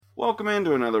Welcome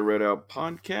into another Red Out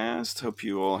podcast. Hope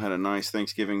you all had a nice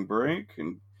Thanksgiving break,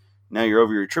 and now you're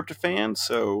over your tryptophan.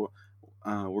 So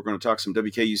we're going to talk some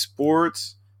WKU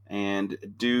sports and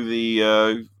do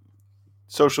the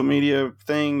social media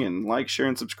thing and like, share,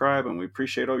 and subscribe. And we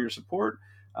appreciate all your support.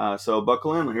 So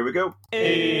buckle in. Here we go.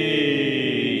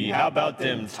 Hey, how about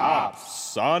them tops,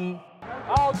 son?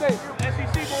 All day,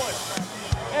 SEC boys.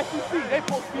 SEC, they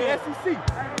supposed to be SEC.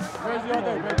 Crazy all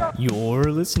day, baby.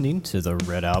 You're listening to the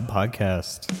Red Out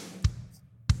Podcast.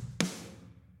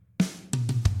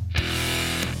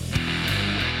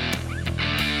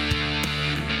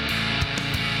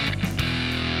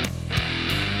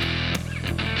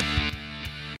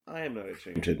 I am not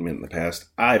ashamed to admit in the past,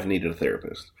 I've needed a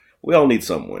therapist. We all need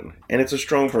someone, and it's a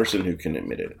strong person who can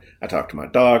admit it. I talked to my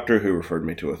doctor, who referred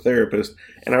me to a therapist,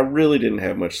 and I really didn't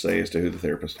have much say as to who the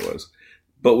therapist was.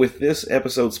 But with this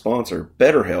episode's sponsor,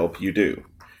 BetterHelp, you do.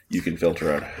 You can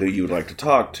filter out who you would like to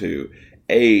talk to,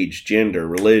 age, gender,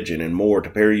 religion, and more to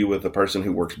pair you with the person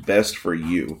who works best for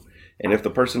you. And if the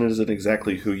person isn't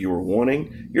exactly who you were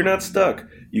wanting, you're not stuck.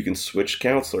 You can switch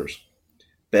counselors.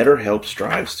 BetterHelp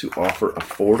strives to offer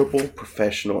affordable,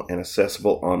 professional, and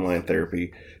accessible online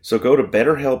therapy. So go to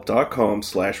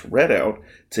betterhelp.com/redout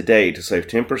today to save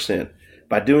 10%.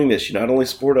 By doing this, you not only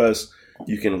support us,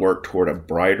 you can work toward a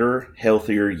brighter,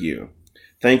 healthier you.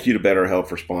 Thank you to BetterHelp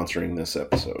for sponsoring this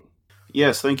episode.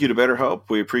 Yes, thank you to BetterHelp.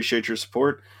 We appreciate your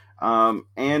support. And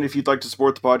if you'd like to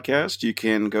support the podcast, you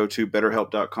can go to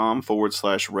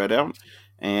betterhelp.com/redout.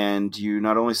 And you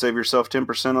not only save yourself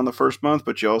 10% on the first month,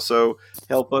 but you also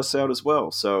help us out as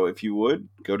well. So if you would,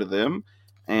 go to them.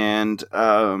 And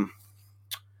you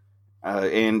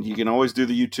can always do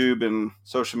the YouTube and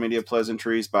social media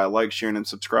pleasantries by like, sharing, and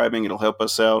subscribing. It'll help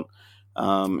us out.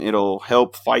 It'll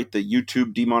help fight the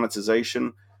YouTube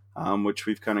demonetization, which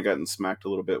we've kind of gotten smacked a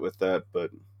little bit with that.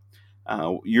 But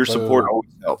your support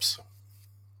always helps.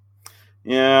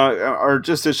 Yeah,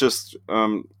 it's just...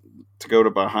 to go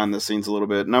to behind the scenes a little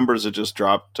bit. Numbers have just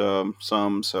dropped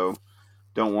some, so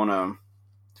don't want to,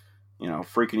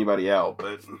 freak anybody out.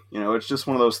 But, it's just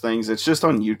one of those things. It's just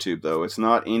on YouTube, though. It's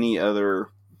not any other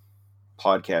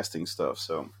podcasting stuff.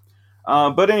 So,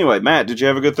 but anyway, Matt, did you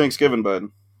have a good Thanksgiving, bud?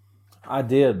 I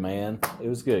did, man. It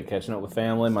was good. Catching up with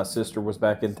family. My sister was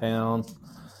back in town.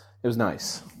 It was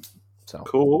nice. So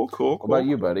Cool. What about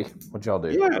you, buddy? What'd y'all do?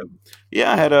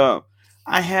 Yeah,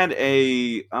 I had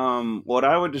a what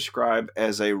I would describe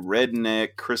as a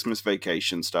redneck Christmas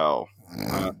vacation style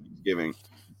Thanksgiving.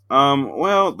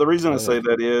 Well, the reason I say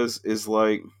that is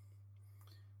like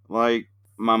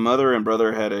my mother and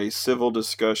brother had a civil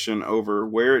discussion over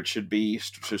where it should be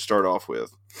to start off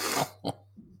with.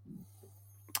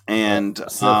 And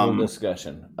civil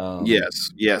discussion.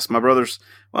 Yes. My brother's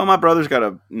got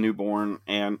a newborn,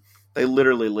 and they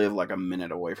literally live like a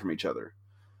minute away from each other.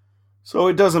 So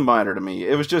it doesn't matter to me.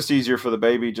 It was just easier for the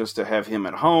baby just to have him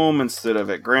at home instead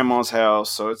of at grandma's house.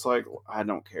 So it's like, I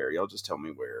don't care. Y'all just tell me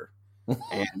where.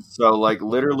 And so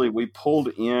literally we pulled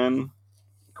in.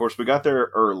 Of course, we got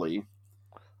there early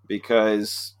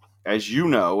because, as you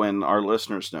know, and our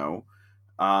listeners know,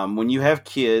 when you have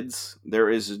kids, there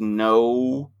is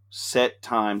no set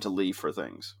time to leave for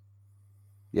things.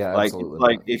 Yeah,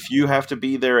 absolutely. If you have to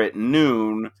be there at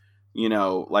noon,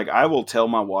 I will tell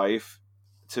my wife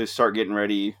to start getting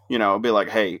ready, I'll be like,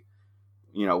 hey,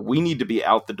 we need to be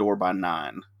out the door by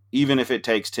 9, even if it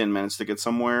takes 10 minutes to get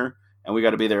somewhere, and we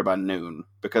got to be there by noon,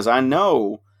 because I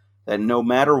know that no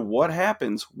matter what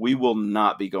happens, we will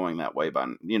not be going that way by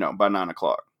 9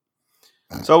 o'clock.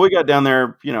 So we got down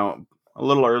there, a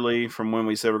little early from when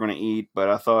we said we're going to eat, but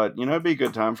I thought, it'd be a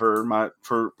good time for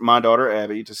my daughter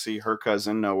Abby to see her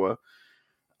cousin Noah.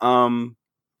 And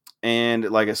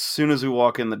as soon as we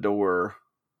walk in the door,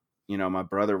 my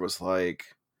brother was like,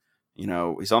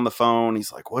 he's on the phone.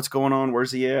 He's like, what's going on?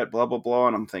 Where's he at? Blah, blah, blah.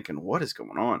 And I'm thinking, what is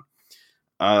going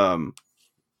on?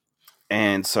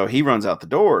 And so he runs out the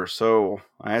door. So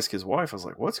I asked his wife, I was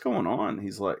like, what's going on?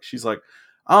 She's like,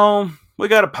 we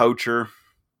got a poacher.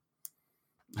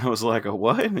 I was like, a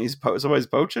what? And somebody's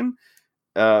poaching?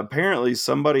 Apparently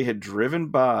somebody had driven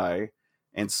by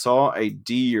and saw a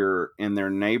deer in their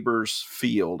neighbor's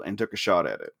field and took a shot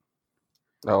at it.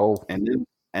 Oh.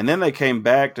 And then they came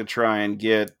back to try and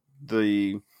get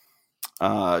the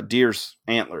deer's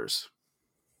antlers.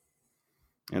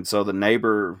 And so the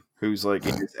neighbor, who's like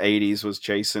in his 80s, was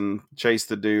chased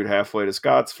the dude halfway to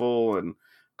Scottsville and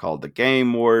called the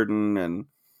game warden. And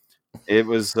it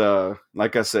was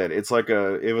like I said, it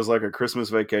was like a Christmas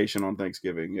vacation on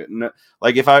Thanksgiving.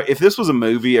 If this was a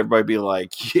movie, everybody'd be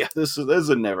like, yeah, this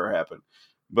would never happen.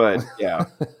 But yeah.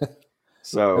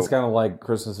 So It's kind of like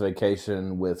Christmas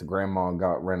Vacation with Grandma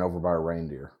got ran over by a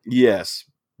reindeer. yes,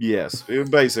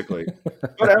 basically.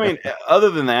 But I mean, other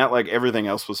than that, like everything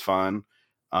else was fine.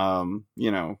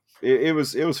 It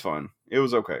was fun. It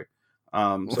was okay.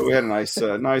 So we had a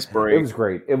nice break. It was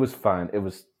great. It was fine. It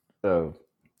was.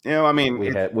 I mean,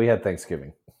 We had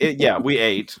Thanksgiving. we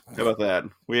ate. How about that?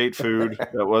 We ate food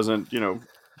that wasn't,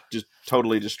 just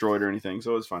totally destroyed or anything.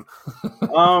 So it was fun.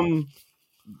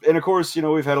 And of course,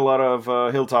 we've had a lot of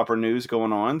Hilltopper news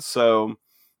going on. So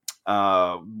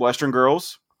Western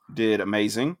girls did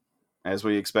amazing, as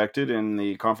we expected, in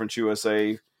the Conference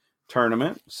USA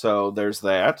tournament. So there's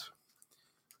that.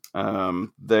 We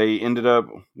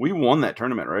won that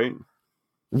tournament, right?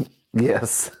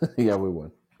 Yes. Yeah, we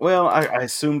won. Well, I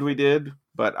assumed we did,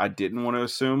 but I didn't want to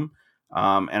assume.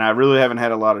 And I really haven't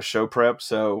had a lot of show prep,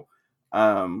 so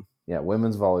yeah,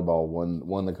 women's volleyball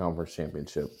won the conference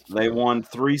championship. They won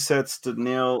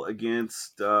 3-0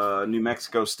 against New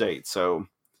Mexico State. So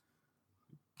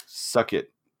suck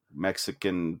it,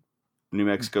 New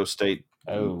Mexico State,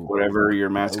 whatever your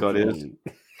mascot is.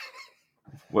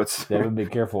 David, be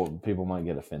careful. People might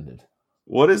get offended.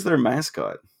 What is their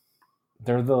mascot?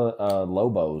 They're the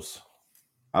Lobos.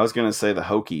 I was going to say the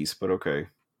Hokies, but okay.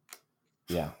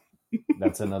 Yeah,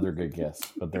 that's another good guess.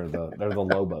 But they're the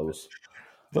Lobos.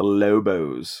 The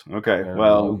Lobos. Okay, Their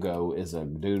well, logo is a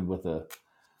dude with a.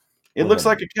 It looks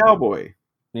like a cowboy.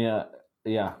 Yeah,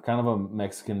 kind of a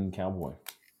Mexican cowboy.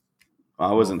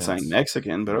 I wasn't saying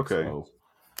Mexican, but okay. So,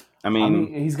 I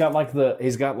mean, he's got like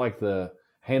the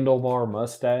handlebar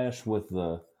mustache with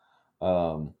the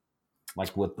Oh,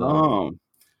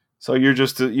 so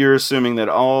you're assuming that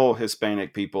all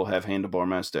Hispanic people have handlebar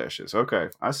mustaches? Okay,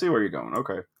 I see where you're going.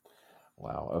 Okay.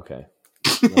 Wow. Okay.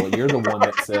 Well, you're the one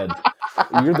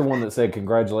that said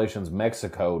congratulations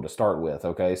Mexico to start with.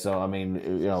 Okay, so I mean,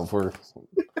 if we're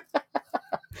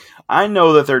I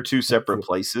know that they're two separate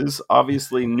places.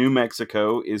 Obviously, New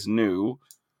Mexico is new,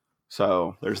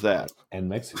 so there's that. And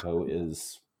Mexico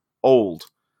is old,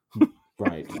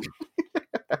 right?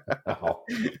 Oh,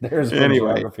 there's a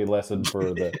geography lesson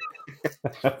for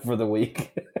the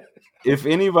week. If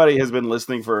anybody has been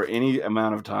listening for any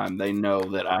amount of time, they know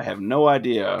that I have no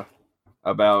idea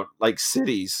about like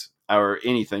cities or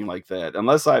anything like that,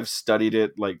 unless I've studied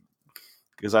it. Like,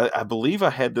 because I believe I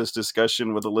had this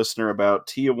discussion with a listener about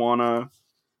Tijuana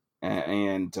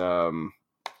and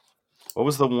what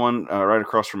was the one right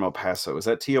across from El Paso? Is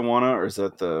that Tijuana or is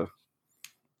that the?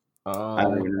 I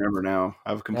don't even remember now.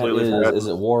 I've completely forgotten. Is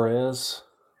it Juarez?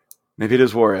 Maybe it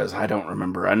is Juarez. I don't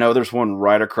remember. I know there's one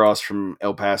right across from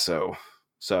El Paso.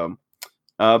 So,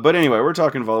 but anyway, we're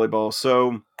talking volleyball.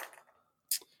 So,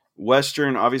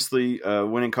 Western, obviously,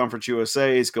 winning Conference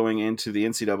USA is going into the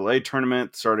NCAA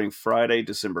tournament starting Friday,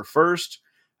 December 1st.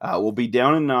 We'll be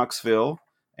down in Knoxville,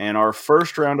 and our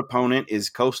first round opponent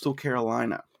is Coastal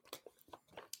Carolina.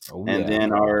 Oh,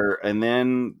 and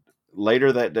then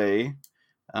later that day,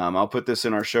 I'll put this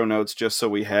in our show notes just so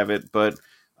we have it. But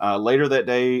later that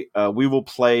day, we will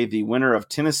play the winner of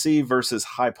Tennessee versus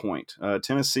High Point.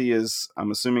 Tennessee is,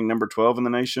 I'm assuming, number 12 in the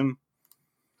nation.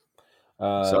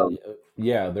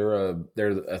 Yeah, they're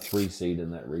a 3 seed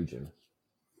in that region.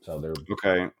 So they're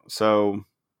okay. So,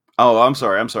 I'm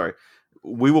sorry.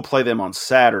 We will play them on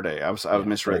Saturday. I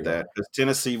misread that.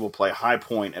 Tennessee will play High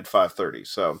Point at 5:30.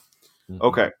 So,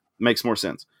 okay, makes more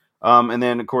sense. And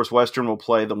then, of course, Western will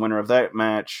play the winner of that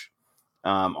match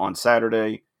on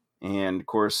Saturday. And, of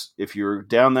course, if you're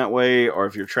down that way or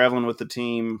if you're traveling with the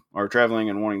team or traveling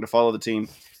and wanting to follow the team,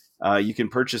 you can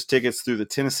purchase tickets through the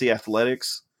Tennessee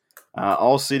Athletics.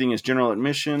 All seating is general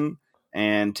admission,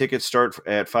 and tickets start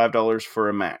at $5 for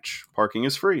a match. Parking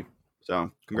is free.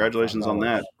 So, congratulations on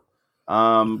that.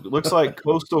 Looks like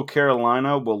Coastal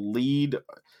Carolina will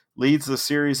leads the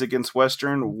series against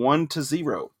Western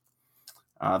 1-0.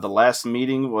 The last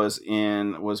meeting was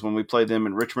when we played them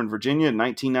in Richmond, Virginia in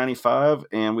 1995,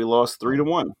 and we lost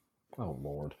 3-1. Oh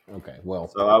Lord. Okay. Well,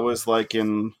 so I was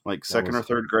in second or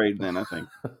third grade then, I think.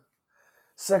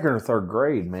 Second or third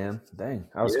grade, man. Dang,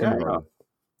 I was kindergarten.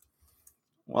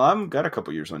 Well, I've got a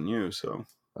couple years on you, so.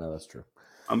 Oh, that's true.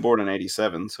 I'm born in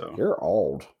 87, so. You're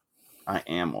old. I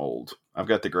am old. I've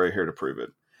got the gray hair to prove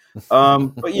it.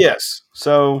 But yes,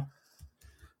 so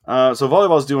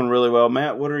volleyball's doing really well.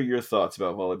 Matt, what are your thoughts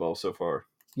about volleyball so far?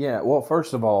 Yeah, well,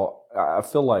 first of all, I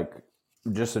feel like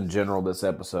just in general this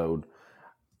episode,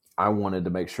 I wanted to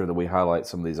make sure that we highlight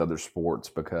some of these other sports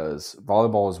because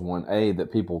volleyball is one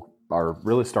that people are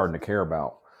really starting to care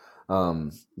about.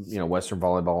 Western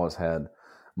volleyball has had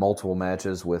multiple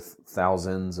matches with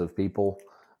thousands of people.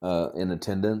 in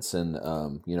attendance. And,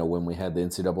 when we had the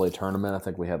NCAA tournament, I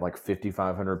think we had like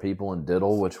 5,500 people in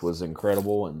Diddle, which was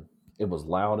incredible. And it was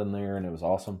loud in there and it was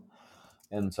awesome.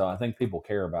 And so I think people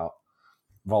care about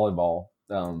volleyball.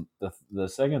 The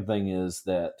second thing is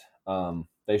that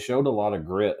they showed a lot of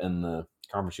grit in the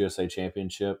Conference USA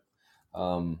Championship.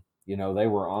 They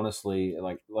were honestly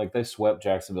like they swept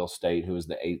Jacksonville State, who was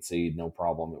the 8th seed, no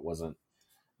problem. It wasn't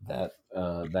that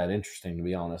interesting, to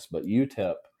be honest. But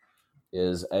UTEP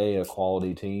is a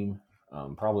quality team,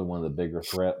 probably one of the bigger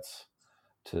threats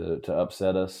to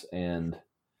upset us, and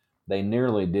they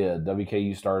nearly did.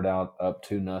 WKU started out up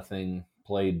 2-0,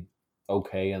 played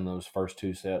okay in those first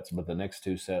 2 sets, but the next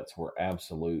 2 sets were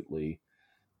absolutely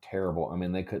terrible. I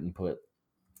mean, they couldn't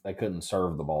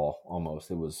serve the ball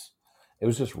almost. It was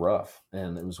just rough,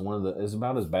 and it was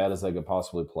about as bad as they could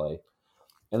possibly play.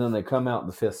 And then they come out in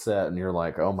the 5th set, and you're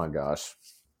like, oh my gosh,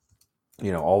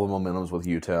 all the momentum's with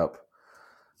UTEP.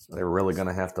 They're really going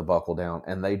to have to buckle down,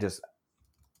 and they just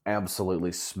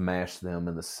absolutely smashed them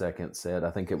in the 2nd set.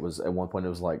 I think it was at one point it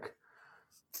was like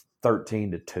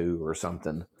 13-2 or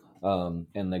something,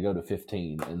 and they go to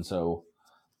 15, and so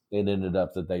it ended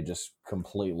up that they just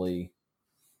completely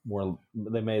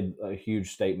they made a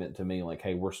huge statement to me like,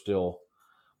 hey, we're still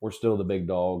the big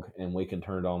dog, and we can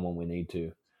turn it on when we need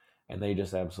to. And they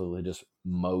just absolutely just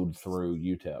mowed through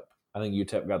UTEP. I think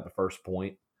UTEP got the first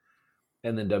point,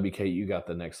 and then WKU got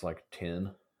the next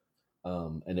 10,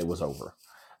 and it was over.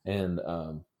 And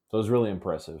so it was really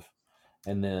impressive.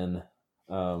 And then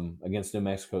against New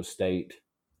Mexico State,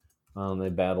 they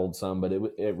battled some, but it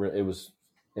was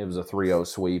a 3-0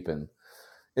 sweep, and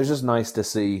it was just nice to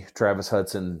see Travis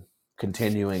Hudson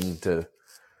continuing to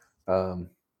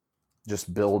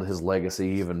just build his legacy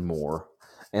even more.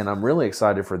 And I'm really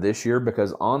excited for this year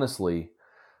because honestly,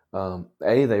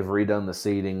 they've redone the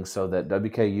seeding so that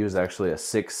WKU is actually a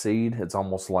 6th seed. It's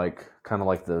almost kind of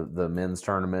like the men's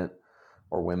tournament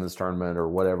or women's tournament or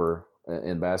whatever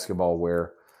in basketball,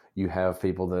 where you have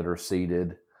people that are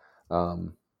seeded.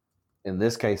 In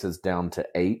this case, it's down to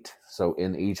 8. So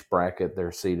in each bracket,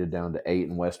 they're seeded down to 8,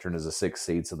 and Western is a 6th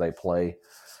seed. So they play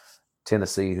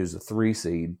Tennessee, who's a 3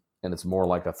 seed, and it's more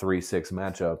like a 3-6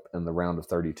 matchup in the round of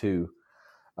 32,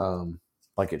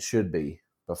 like it should be.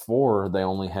 Before, they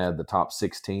only had the top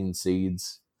 16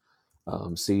 seeds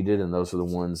seeded, and those are the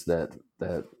ones that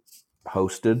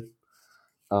hosted.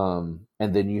 And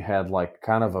then you had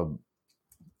kind of a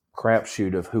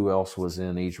crapshoot of who else was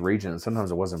in each region. And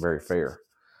sometimes it wasn't very fair.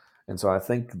 And so I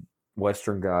think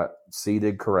Western got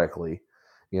seeded correctly.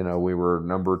 We were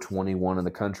number 21 in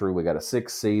the country. We got a 6th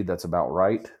seed. That's about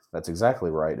right. That's exactly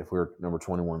right if we were number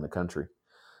 21 in the country.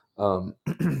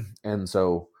 And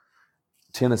so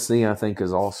Tennessee, I think,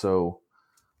 is also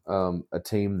a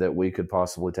team that we could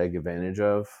possibly take advantage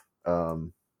of.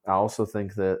 I also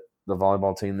think that the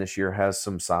volleyball team this year has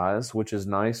some size, which is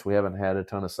nice. We haven't had a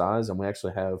ton of size, and we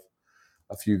actually have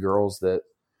a few girls that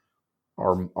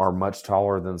are much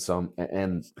taller than some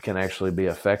and can actually be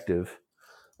effective,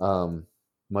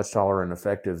 much taller and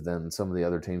effective than some of the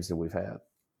other teams that we've had.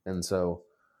 And so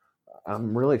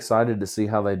I'm really excited to see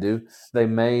how they do. They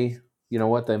may,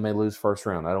 they may lose first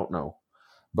round. I don't know.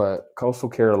 But Coastal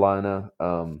Carolina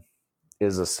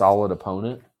is a solid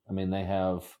opponent. I mean, they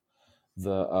have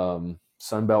the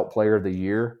Sun Belt Player of the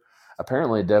Year.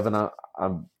 Apparently, Devin, I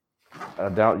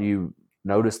doubt you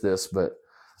noticed this, but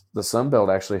the Sun Belt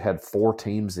actually had 4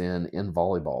 teams in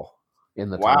volleyball in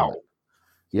the tournament.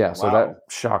 Yeah, so that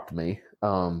shocked me.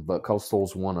 But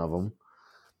Coastal's one of them.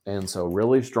 And so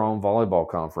really strong volleyball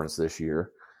conference this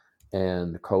year.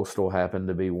 And Coastal happened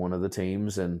to be one of the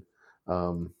teams. And,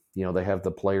 they have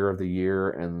the Player of the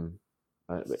Year, and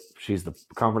she's the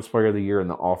Conference Player of the Year and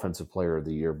the Offensive Player of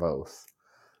the Year both.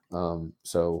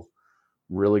 So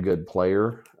really good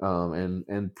player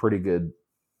and pretty good,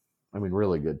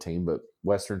 really good team. But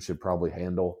Western should probably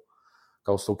handle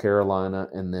Coastal Carolina.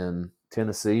 And then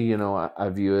Tennessee, I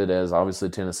view it as obviously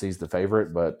Tennessee's the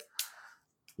favorite, but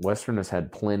Western has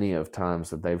had plenty of times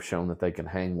that they've shown that they can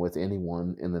hang with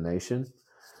anyone in the nation.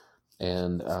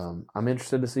 And I'm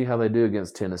interested to see how they do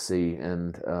against Tennessee.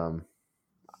 And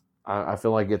I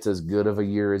feel like it's as good of a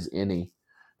year as any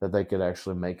that they could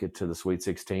actually make it to the Sweet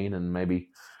 16 and maybe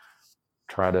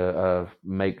try to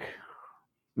make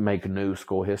new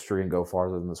school history and go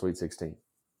farther than the Sweet 16.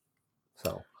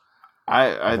 So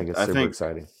I think it's super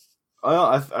exciting.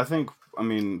 Well, I think,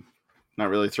 not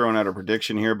really throwing out a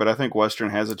prediction here, but I think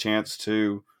Western has a chance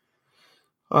to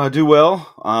do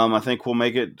well. I think we'll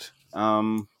make it.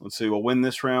 We'll win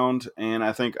this round, and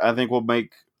I think we'll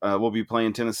be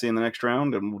playing Tennessee in the next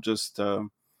round, and we'll just.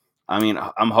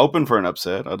 I'm hoping for an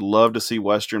upset. I'd love to see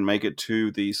Western make it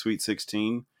to the Sweet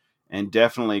 16. and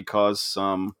definitely cause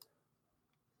some.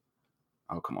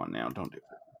 Oh, come on now. Don't do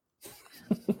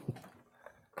that.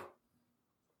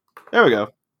 There we go.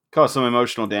 Cause some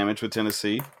emotional damage with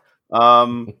Tennessee.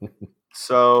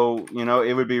 So,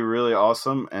 it would be really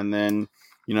awesome. And then,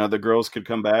 the girls could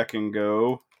come back and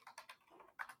go.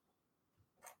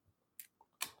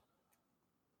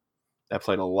 That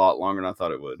played a lot longer than I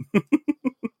thought it would.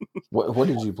 What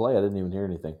did you play? I didn't even hear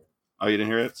anything. Oh, you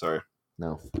didn't hear it? Sorry.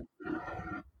 No.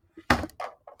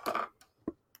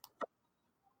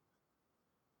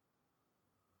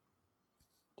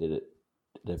 Did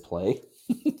it play?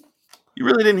 You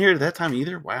really didn't hear it that time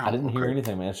either? Wow. I didn't hear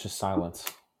anything, man. It's just silence.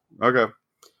 Okay.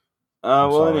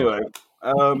 Well, sorry.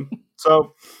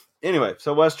 anyway.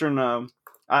 So Western,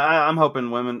 I'm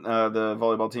hoping women, the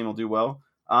volleyball team will do well.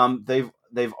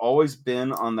 They've always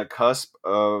been on the cusp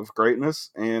of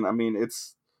greatness. And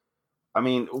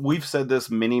we've said this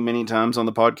many, many times on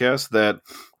the podcast that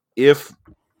if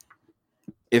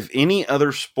any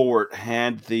other sport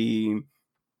had the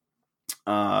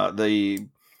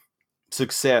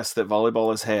success that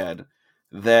volleyball has had,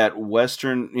 that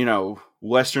Western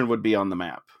would be on the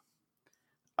map.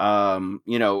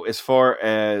 As far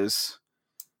as,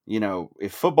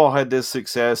 if football had this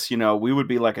success, we would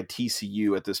be like a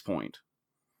TCU at this point.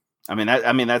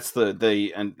 That's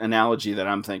the analogy that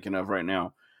I'm thinking of right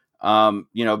now.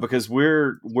 Because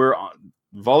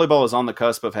volleyball is on the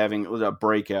cusp of having a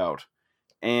breakout,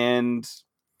 and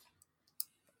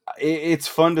it's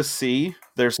fun to see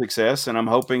their success, and I'm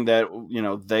hoping that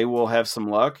they will have some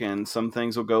luck and some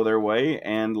things will go their way.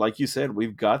 And like you said,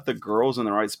 we've got the girls in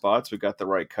the right spots, we've got the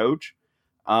right coach,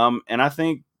 and I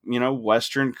think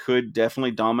Western could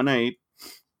definitely dominate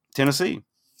Tennessee.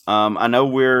 I know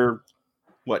we're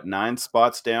 9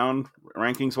 spots down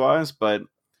rankings wise, but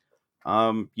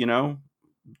the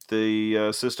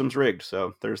system's rigged,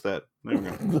 so there's that. There we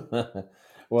go.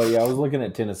 Well, yeah, I was looking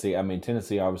at Tennessee.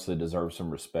 Tennessee obviously deserves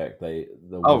some respect.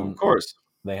 Of course.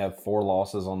 They have 4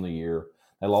 losses on the year.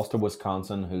 They lost to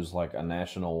Wisconsin, who's like a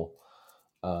national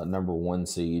number 1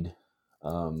 seed,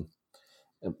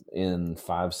 in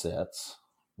 5 sets.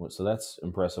 So that's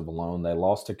impressive alone. They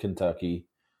lost to Kentucky,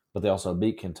 but they also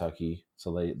beat Kentucky.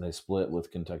 So they split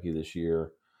with Kentucky this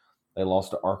year. They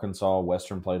lost to Arkansas.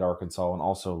 Western played Arkansas and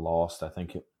also lost. I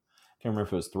can't remember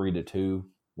if it was 3-2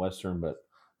 Western, but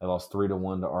they lost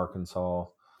 3-1 to Arkansas.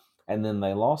 And then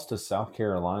they lost to South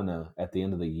Carolina at the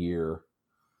end of the year,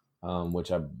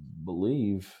 which I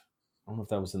believe, I don't know if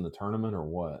that was in the tournament or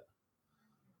what.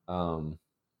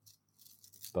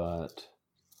 But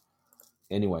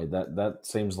anyway, that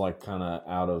seems like kind of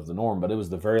out of the norm, but it was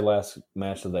the very last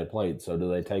match that they played. So do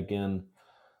they take in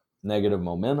negative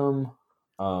momentum?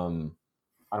 I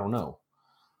don't know.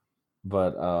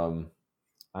 But I'm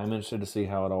interested to see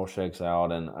how it all shakes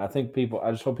out. And I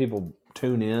just hope people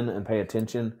tune in and pay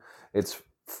attention. It's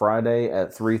Friday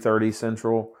at 3:30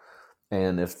 Central.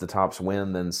 And if the Tops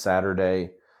win, then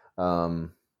Saturday.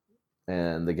 And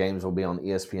the games will be on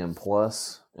ESPN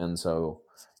Plus. And so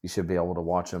you should be able to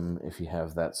watch them if you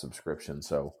have that subscription.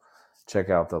 So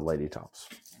check out the Lady Tops.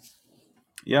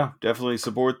 Yeah, definitely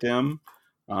support them.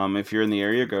 If you're in the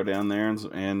area, go down there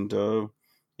and go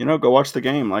watch the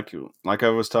game. Like I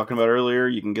was talking about earlier,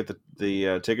 you can get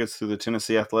the tickets through the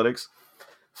Tennessee Athletics,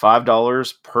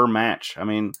 $5 per match.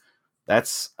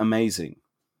 That's amazing.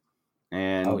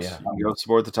 And you go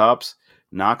support the Tops.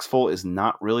 Knoxville is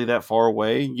not really that far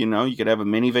away. You could have a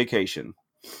mini vacation.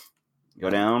 Go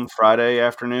down Friday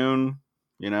afternoon,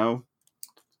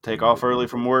 take off early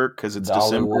from work because it's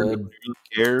December. Who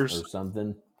cares? Or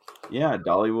something. Yeah,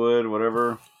 Dollywood,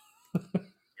 whatever.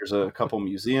 There's a couple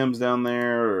museums down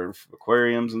there or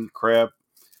aquariums and crap.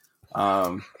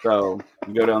 So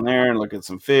you go down there and look at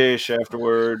some fish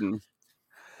afterward. And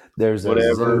there's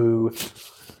whatever. A zoo.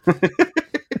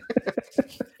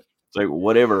 It's like,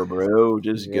 whatever, bro.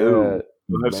 Just go.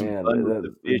 Go have some fun with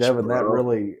the fish, Devin, bro. that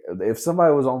really, if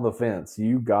somebody was on the fence,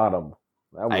 you got them.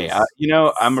 Hey,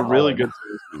 I'm a really good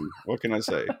citizen. What can I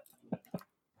say?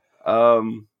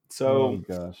 Oh,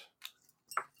 gosh.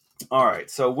 All right.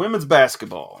 So women's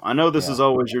basketball. I know this is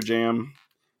always your jam,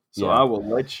 so I will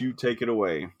let you take it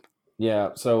away.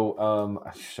 Yeah. So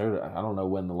I don't know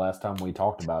when the last time we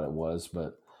talked about it was,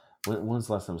 but when's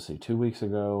the last time? 2 weeks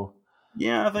ago.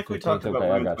 Yeah, I think we talked about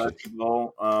women's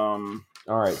basketball. All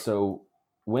right. So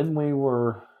when we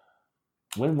were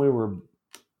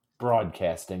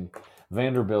broadcasting,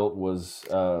 Vanderbilt was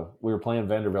we were playing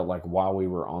Vanderbilt like while we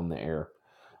were on the air.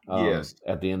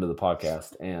 At the end of the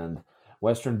podcast, and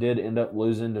Western did end up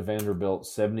losing to Vanderbilt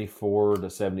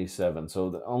 74-77. So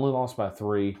they only lost by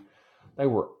 3. They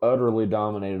were utterly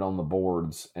dominated on the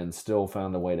boards and still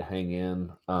found a way to hang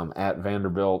in at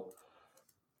Vanderbilt.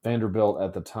 Vanderbilt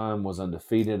at the time was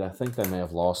undefeated. I think they may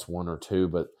have lost one or two,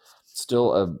 but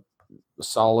still a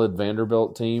solid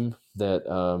Vanderbilt team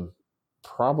that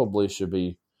probably should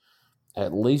be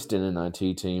at least an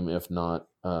NIT team, if not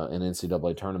an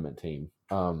NCAA tournament team.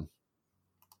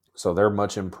 So they're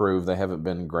much improved. They haven't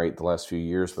been great the last few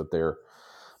years, but they're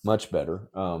much better.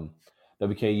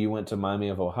 WKU went to Miami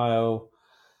of Ohio.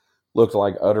 Looked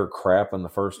like utter crap in the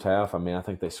first half. I mean, I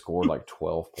think they scored like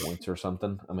 12 points or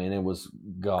something. I mean, it was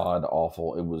god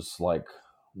awful. It was like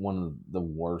one of the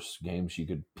worst games you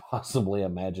could possibly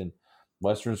imagine.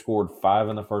 Western scored 5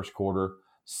 in the first quarter,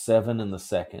 7 in the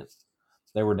second.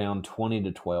 They were down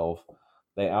 20-12.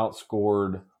 They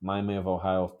outscored Miami of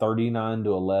Ohio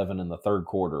 39-11 in the third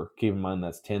quarter. Keep in mind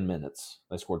that's 10 minutes.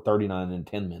 They scored 39 in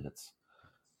 10 minutes.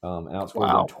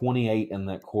 Outscored them 28 in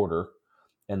that quarter.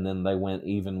 And then they went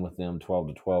even with them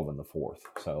 12-12 in the fourth.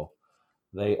 So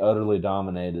they utterly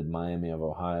dominated Miami of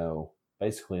Ohio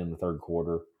basically in the third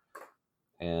quarter.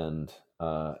 And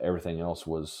everything else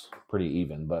was pretty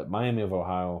even. But Miami of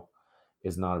Ohio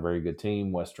is not a very good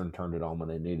team. Western turned it on when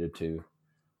they needed to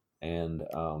and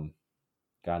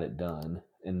got it done.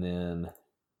 And then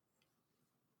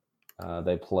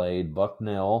they played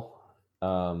Bucknell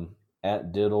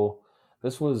at Diddle.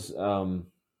 This was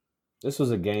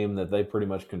a game that they pretty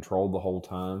much controlled the whole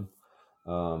time.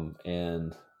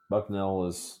 And Bucknell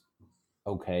is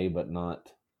okay, but not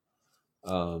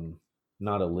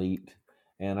elite.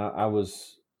 And I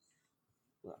was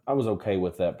okay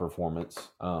with that performance.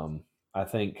 I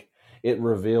think it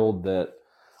revealed that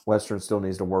Western still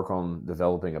needs to work on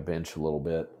developing a bench a little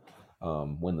bit.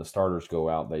 When the starters go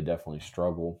out, they definitely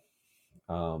struggle.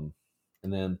 And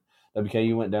then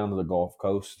WKU went down to the Gulf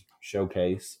Coast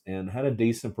Showcase and had a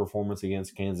decent performance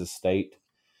against Kansas State.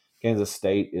 Kansas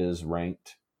State is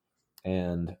ranked,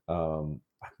 and I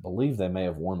believe they may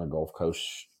have won the Gulf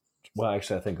Coast. Well,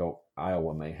 actually, I think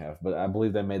Iowa may have, but I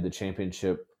believe they made the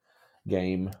championship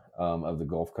game of the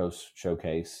Gulf Coast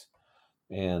Showcase,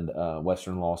 and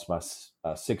Western lost by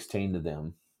 16 to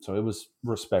them. So it was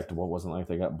respectable. It wasn't like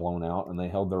they got blown out, and they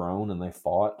held their own and they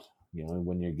fought. You know,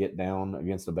 when you get down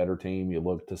against a better team, you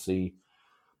look to see,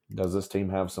 does this team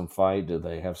have some fight? Do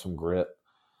they have some grit?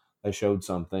 They showed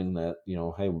something that, you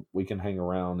know, hey, we can hang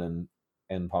around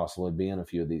and possibly be in a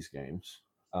few of these games.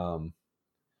 Then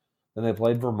they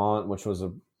played Vermont, which was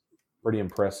a pretty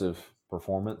impressive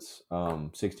performance,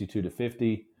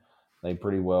 62-50. They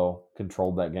pretty well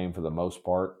controlled that game for the most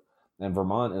part. And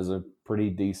Vermont is a pretty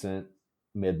decent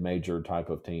mid-major type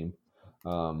of team.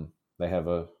 They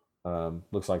have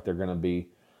looks like they're going to be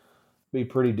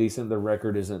pretty decent. Their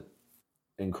record isn't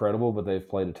incredible, but they've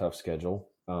played a tough schedule,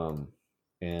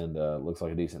 and looks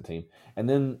like a decent team. And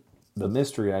then the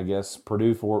mystery, I guess,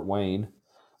 Purdue-Fort Wayne.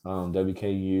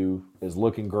 WKU is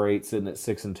looking great, sitting at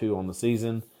 6-2 on the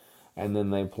season, and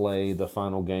then they play the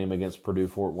final game against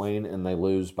Purdue-Fort Wayne, and they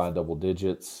lose by double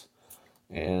digits,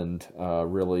 and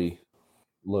really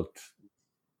looked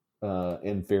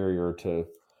inferior to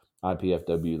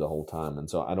IPFW the whole time. And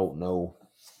so I don't know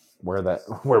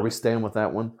where we stand with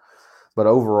that one. But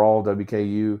overall,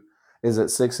 WKU is at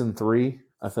 6-3.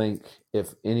 I think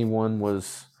if anyone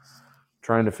was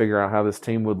trying to figure out how this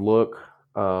team would look,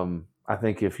 I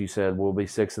think if you said we'll be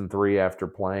 6-3 after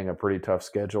playing a pretty tough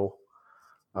schedule,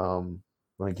 I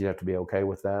think you'd have to be okay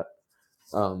with that.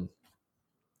 And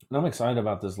I'm excited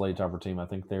about this late topper team. I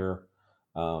think they're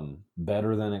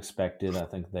better than expected. I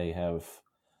think they have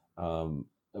a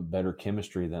better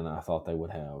chemistry than I thought they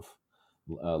would have.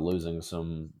 Losing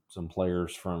some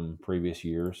players from previous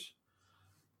years,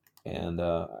 and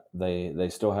they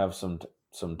still have some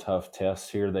tough tests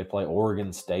here. They play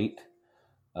Oregon State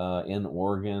in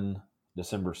Oregon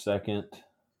December 2nd,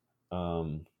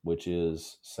 which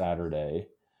is Saturday,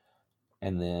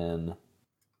 and then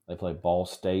they play Ball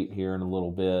State here in a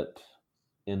little bit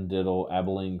in Diddle,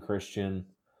 Abilene Christian,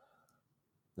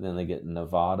 and then they get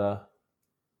Nevada,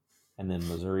 and then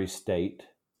Missouri State.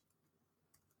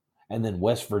 And then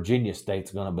West Virginia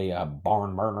State's going to be a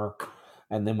barn burner.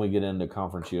 And then we get into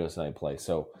Conference USA play.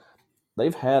 So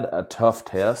they've had a tough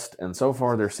test. And so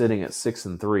far they're sitting at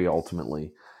 6-3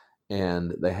 ultimately.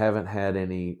 And they haven't had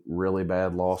any really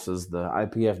bad losses. The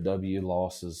IPFW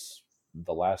loss is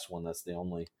the last one. That's the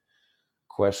only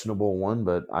questionable one.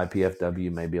 But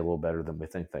IPFW may be a little better than we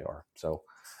think they are. So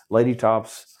Lady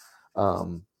Tops,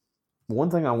 one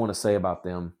thing I want to say about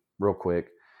them real quick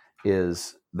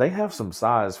is they have some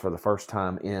size for the first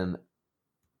time in,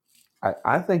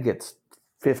 I think it's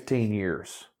 15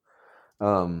 years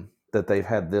that they've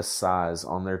had this size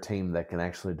on their team that can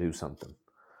actually do something.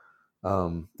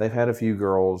 They've had a few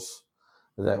girls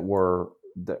that were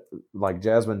like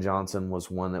Jasmine Johnson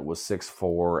was one that was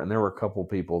 6'4", and there were a couple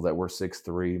people that were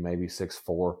 6'3", maybe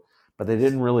 6'4", but they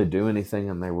didn't really do anything,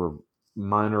 and they were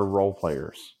minor role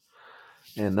players.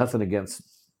 And nothing against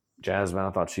Jasmine,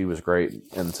 I thought she was great,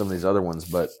 and some of these other ones,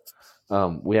 but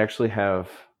we actually have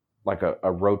like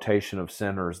a rotation of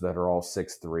centers that are all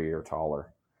 6'3" or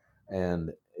taller,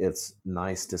 and it's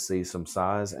nice to see some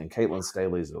size. And Caitlin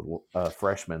Staley's a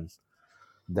freshman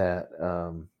that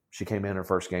she came in her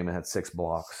first game and had 6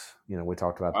 blocks. We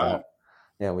talked about that.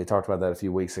 Yeah, we talked about that a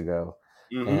few weeks ago.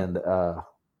 Mm-hmm. And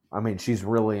I mean, she's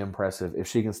really impressive if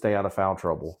she can stay out of foul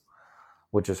trouble,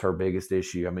 which is her biggest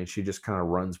issue. I mean, she just kind of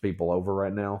runs people over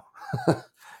right now.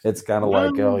 It's kind of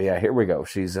like, oh yeah, here we go.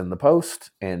 She's in the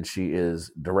post and she is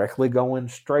directly going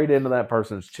straight into that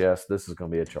person's chest. This is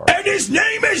going to be a charge. And his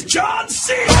name is John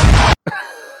C.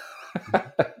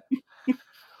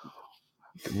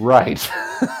 Right.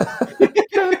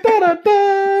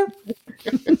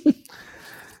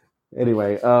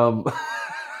 Anyway,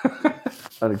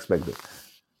 unexpected.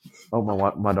 Oh,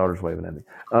 my daughter's waving at me.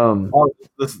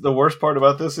 The worst part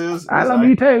about this is I love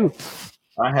you too.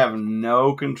 I have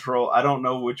no control. I don't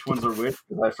know which ones are which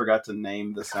because I forgot to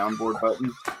name the soundboard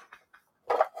button.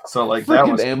 So like that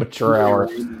was amateur hour.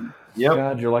 Yep.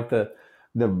 God, you're like the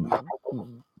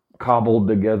cobbled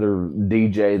together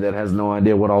DJ that has no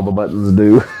idea what all the buttons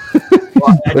do.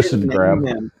 Well, Push and grab.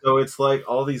 Them. So it's like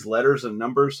all these letters and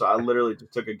numbers. So I literally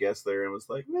just took a guess there and was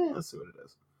like, man, let's see what it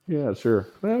is. Yeah, sure.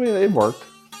 I mean, it worked.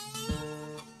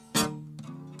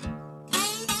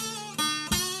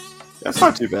 That's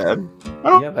not too bad.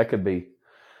 Yeah, that could be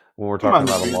when we're talking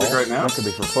about a law. Right now. That could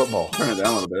be for football. Turn it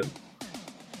down a little bit.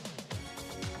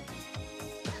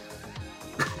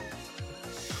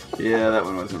 Yeah, that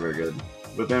one wasn't very good.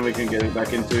 But then we can get it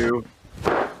back into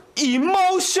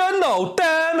Emotional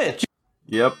damage.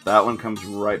 Yep, that one comes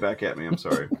right back at me. I'm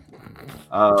sorry.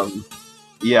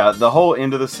 Yeah, the whole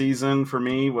end of the season for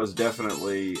me was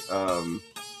definitely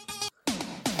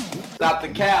Stop the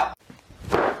cap.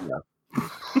 Yeah.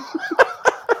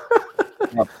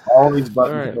 All these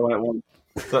buttons going at once.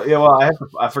 So yeah, well,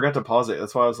 I forgot to pause it.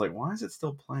 That's why I was like, why is it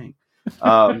still playing?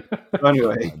 So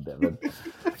anyway,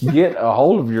 get a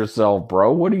hold of yourself,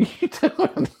 bro. What are you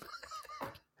doing?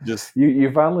 Just you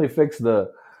finally fixed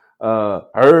the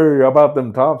hurry about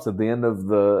them tops at the end of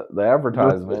the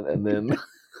advertisement, and then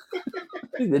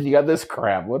then you got this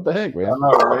crap. What the heck, man?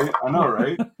 I know,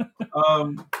 right?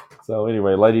 So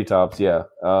anyway, Lady Tops, yeah.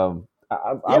 I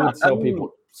would tell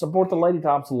people support the Lady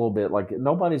Tops a little bit. Like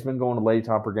nobody's been going to Lady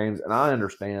Topper games, and I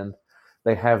understand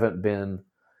they haven't been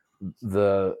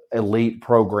the elite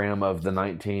program of the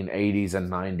 1980s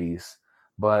and 90s,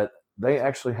 but they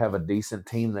actually have a decent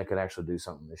team that could actually do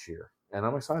something this year, and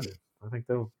I'm excited. I think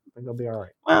they'll be all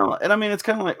right. Well, and I mean, it's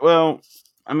kind of like, well,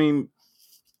 I mean,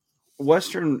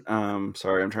 Western.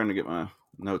 Sorry, I'm trying to get my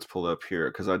notes pulled up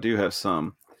here because I do have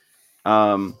some.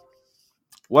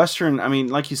 Western. I mean,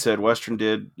 like you said, Western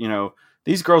did.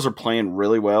 These girls are playing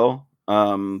really well.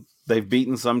 They've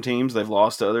beaten some teams. They've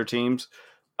lost to other teams.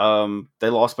 They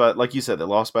lost by, like you said, they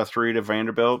lost by 3 to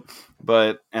Vanderbilt,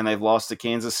 and they've lost to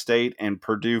Kansas State and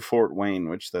Purdue Fort Wayne,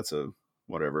 which that's a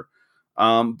whatever.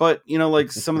 But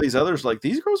like some of these others, like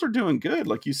these girls are doing good,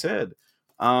 like you said.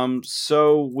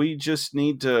 So we just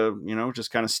need to,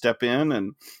 just kind of step in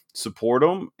and support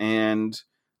them. And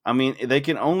I mean, they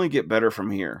can only get better from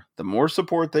here. The more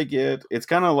support they get, it's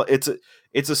kind of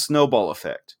it's a snowball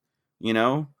effect.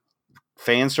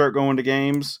 Fans start going to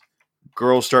games,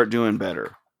 girls start doing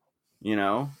better.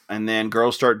 And then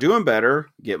girls start doing better,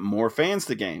 get more fans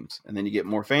to games. And then you get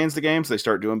more fans to games, they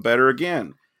start doing better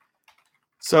again.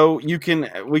 So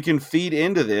we can feed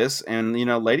into this, and,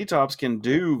 Lady Tops can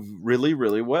do really,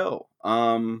 really well.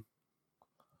 I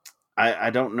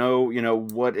don't know,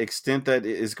 what extent that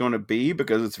is going to be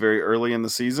because it's very early in the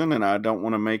season and I don't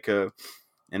want to make an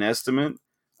estimate.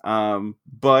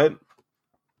 But,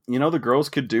 the girls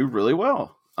could do really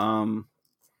well.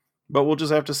 But we'll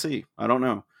just have to see. I don't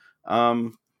know.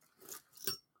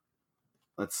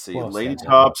 Let's see. Lady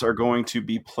Tops are going to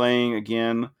be playing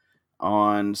again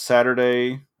on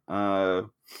Saturday,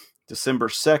 December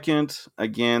 2nd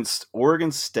against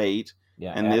Oregon State.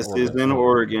 Yeah, and this is in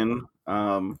Oregon.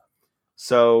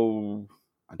 So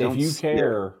if you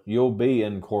care, you'll be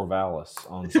in Corvallis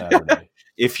on Saturday.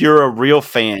 If you're a real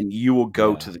fan, you will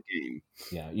go to the game.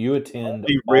 Yeah, you attend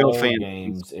real all fan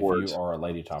games if you are a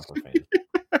Lady Topper fan.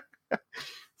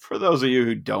 For those of you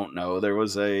who don't know, there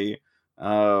was a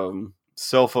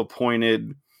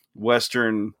self-appointed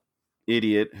Western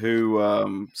idiot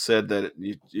who said that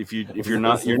if you're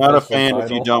not His a official fan if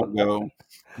you title. don't go.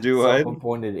 Do what?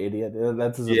 Self-appointed idiot.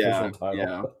 That's his Yeah, official title.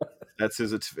 yeah. That's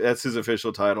his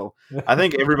official title. I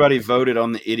think everybody voted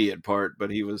on the idiot part,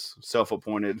 but he was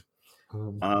self-appointed.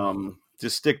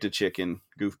 Just stick to chicken,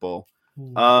 goofball.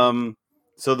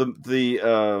 So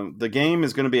the game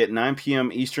is going to be at 9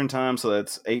 p.m. Eastern time, so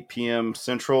that's 8 p.m.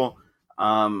 Central.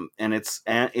 And it's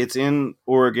in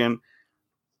Oregon.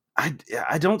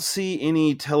 I don't see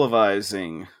any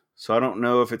televising, so I don't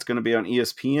know if it's going to be on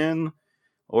ESPN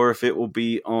or if it will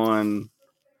be on,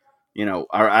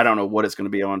 I don't know what it's going to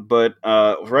be on. But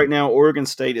right now, Oregon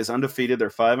State is undefeated. They're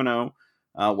 5-0.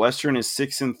 Western is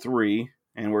 6-3,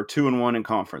 and we're 2-1 in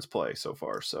conference play so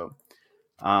far. So,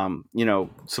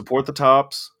 support the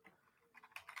Tops.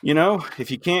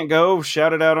 If you can't go,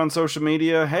 shout it out on social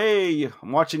media. Hey,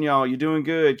 I'm watching y'all. You're doing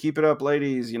good. Keep it up,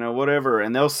 ladies. Whatever.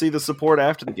 And they'll see the support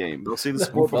after the game. They'll see the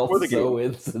support before the game. So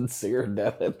insincere,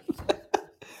 Devin.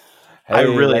 Hey, I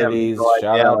really ladies, have no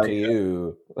shout idea, out to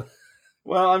you.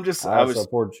 Well, I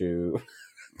support you.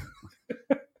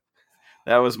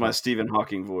 That was my Stephen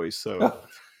Hawking voice. So,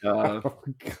 Oh,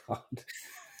 God.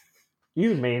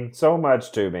 You mean so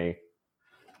much to me.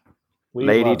 We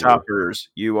Lady love you. Toppers,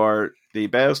 you are the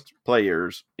best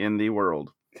players in the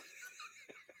world.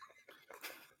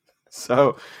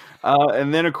 So,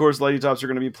 and then, of course, Lady Tops are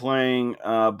going to be playing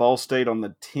Ball State on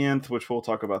the 10th, which we'll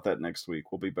talk about that next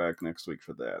week. We'll be back next week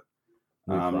for that.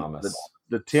 We promise.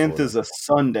 The 10th is a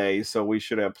Sunday, so we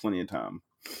should have plenty of time.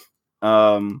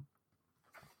 And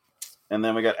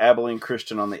then we got Abilene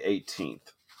Christian on the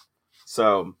 18th.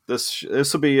 So this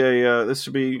will be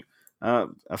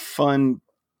a fun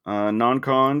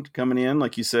non-con coming in.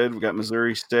 Like you said, we got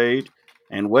Missouri State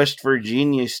and West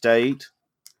Virginia State.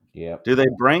 Yep. Do they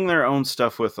bring their own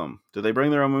stuff with them? Do they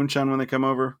bring their own moonshine when they come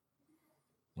over?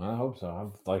 I hope so.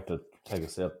 I'd like to take a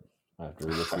sip after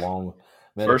this long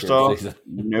First Medicare off, season.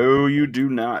 no, you do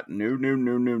not. No.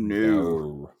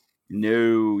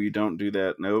 No, you don't do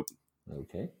that. Nope.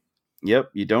 Okay.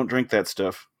 Yep, you don't drink that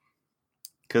stuff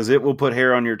because it will put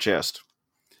hair on your chest.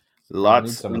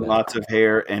 Lots some and of that. lots of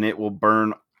hair, and it will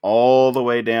burn all the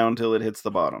way down till it hits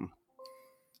the bottom.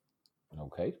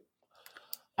 Okay.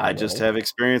 I just have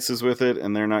experiences with it,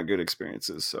 and they're not good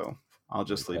experiences, so I'll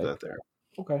just leave that there.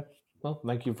 Okay. Well,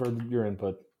 thank you for your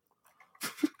input.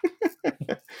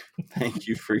 Thank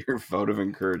you for your vote of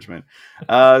encouragement.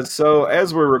 So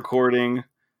as we're recording,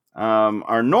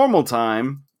 our normal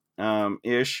time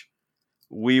ish,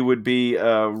 we would be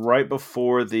right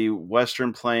before the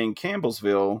Western playing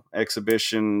Campbellsville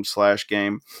exhibition /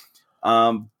 game.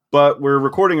 But we're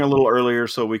recording a little earlier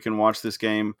so we can watch this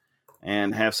game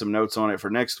and have some notes on it for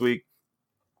next week.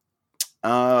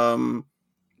 Because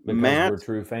Matt, we're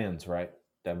true fans, right,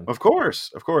 Devin? of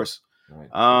course.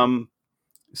 Right.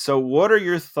 So what are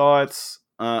your thoughts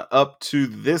up to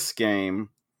this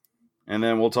game? And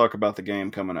then we'll talk about the game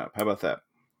coming up. How about that?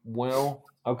 Well,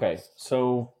 okay.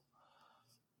 So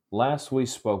last we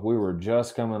spoke, we were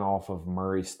just coming off of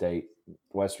Murray State.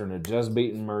 Western had just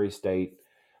beaten Murray State.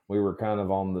 We were kind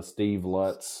of on the Steve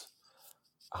Lutz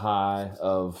high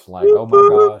of like, oh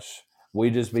my gosh, we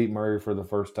just beat Murray for the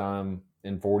first time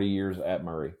in 40 years at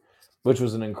Murray, which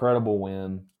was an incredible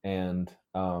win. And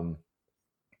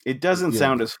It doesn't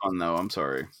sound as fun, though. I'm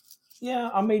sorry.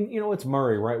 yeah, I mean, it's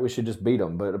Murray, right? We should just beat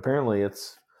them. But apparently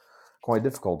it's quite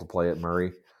difficult to play at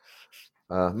Murray.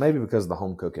 Maybe because of the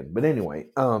home cooking. But anyway,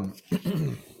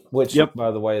 which,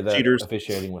 by the way, that Cheaters.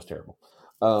 officiating was terrible.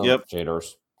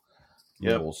 Cheaters.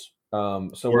 Yep. Rules. So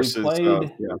Horses, we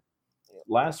played,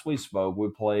 last we spoke, we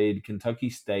played Kentucky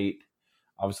State,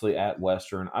 obviously at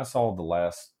Western. I saw the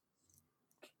last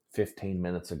 15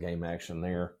 minutes of game action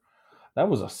there. That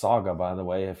was a saga, by the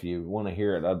way. If you want to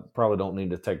hear it, I probably don't need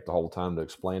to take the whole time to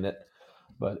explain it,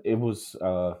 but it was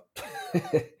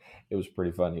it was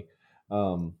pretty funny.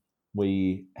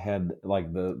 We had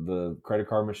like the credit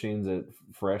card machines at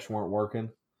Fresh weren't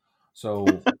working, so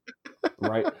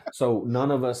right, so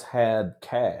none of us had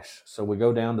cash. So we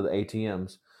go down to the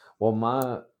ATMs. Well,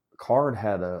 my card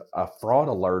had a fraud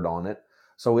alert on it,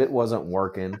 so it wasn't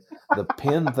working. The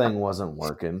PIN thing wasn't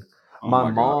working.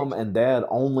 My mom and dad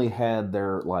only had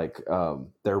their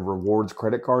their rewards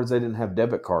credit cards. They didn't have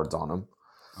debit cards on them.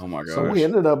 Oh my gosh. So we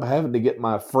ended up having to get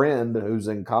my friend who's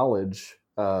in college,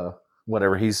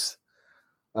 he's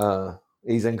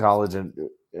in college and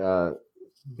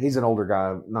he's an older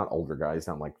guy, not older guy. He's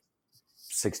not like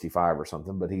 65 or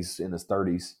something, but he's in his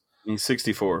 30s. He's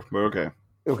 64, but okay.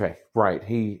 Okay, right.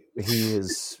 He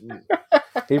is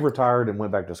he retired and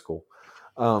went back to school.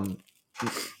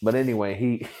 But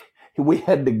anyway, we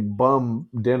had to bum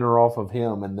dinner off of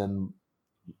him and then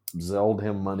zelled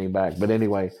him money back. But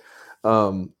anyway,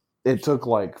 it took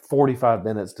like 45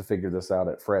 minutes to figure this out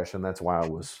at Fresh, and that's why I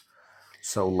was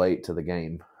so late to the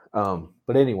game.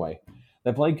 But anyway,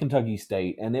 they played Kentucky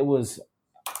State, and it was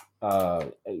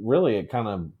it kind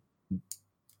of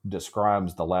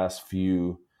describes the last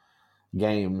few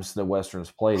games that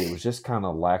Western's played. It was just kind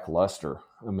of lackluster.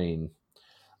 I mean,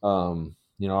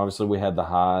 obviously we had the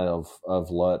high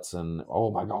of Lutz and,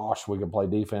 oh my gosh, we can play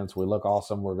defense. We look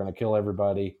awesome. We're going to kill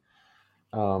everybody.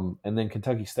 And then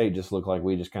Kentucky State just looked like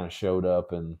we just kind of showed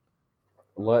up, and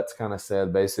Lutz kind of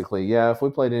said basically, yeah, if we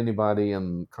played anybody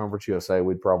in Conference USA,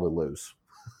 we'd probably lose.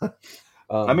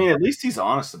 I mean, at least he's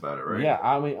honest about it, right? Yeah,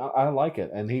 I mean, I like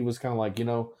it. And he was kind of like,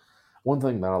 one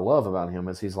thing that I love about him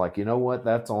is he's like, you know what?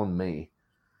 That's on me.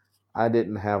 I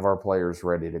didn't have our players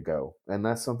ready to go. And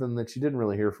that's something that you didn't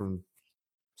really hear from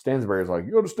Stansbury. Is like,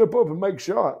 you got to step up and make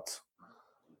shots.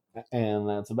 And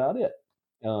that's about it.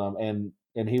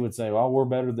 And he would say, well, we're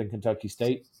better than Kentucky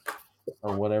State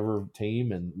or whatever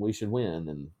team, and we should win.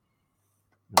 And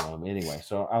anyway,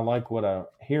 so I like what I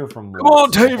hear from. Come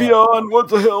on, Tavion! What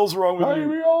the hell's wrong with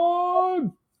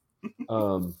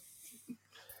you?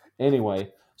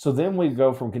 Anyway, so then we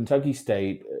go from Kentucky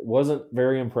State. It wasn't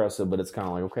very impressive, but it's kind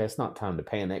of like, okay, it's not time to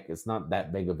panic. It's not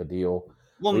that big of a deal.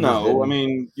 Well, no, I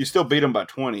mean, you still beat them by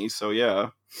 20, so yeah.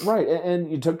 Right,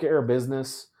 and you took care of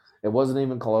business. It wasn't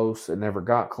even close. It never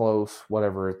got close,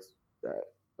 whatever. It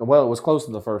was close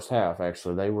in the first half,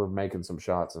 actually. They were making some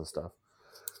shots and stuff.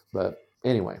 But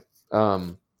anyway,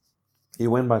 you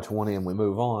win by 20 and we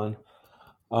move on.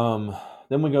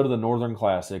 Then we go to the Northern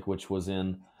Classic, which was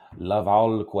in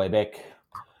Laval, Quebec,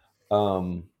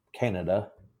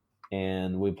 Canada.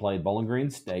 And we played Bowling Green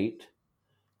State.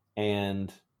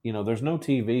 And, there's no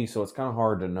TV, so it's kind of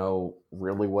hard to know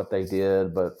really what they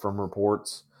did. But from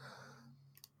reports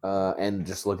and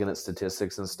just looking at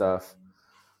statistics and stuff,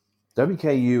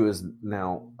 WKU is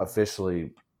now officially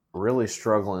really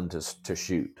struggling to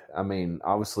shoot. I mean,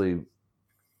 obviously,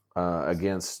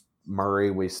 against Murray,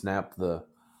 we snapped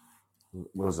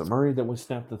was it Murray that we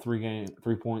snapped the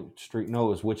 3-point streak? No,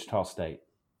 it was Wichita State.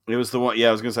 It was the one. Yeah,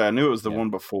 I was gonna say I knew it was the one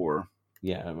before.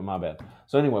 Yeah, my bad.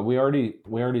 So anyway, we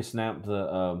already snapped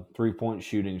the 3-point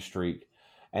shooting streak,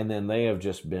 and then they have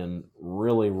just been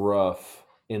really rough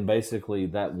in basically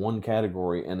that one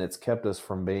category, and it's kept us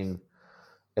from being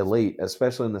elite,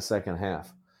 especially in the second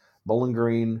half. Bowling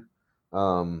Green,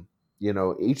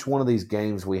 each one of these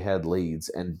games we had leads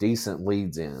and decent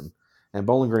leads in, and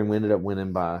Bowling Green we ended up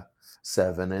winning by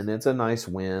 7, and it's a nice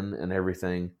win and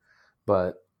everything,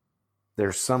 but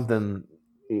there's something,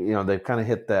 they've kind of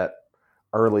hit that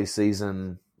early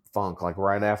season funk, like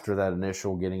right after that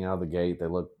initial getting out of the gate, they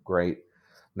look great.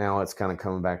 Now it's kind of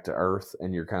coming back to earth,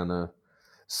 and you're kind of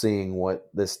seeing what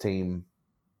this team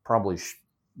probably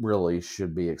really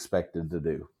should be expected to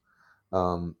do.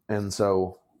 And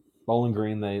so Bowling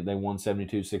Green, they won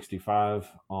 72-65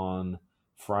 on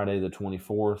Friday the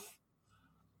 24th.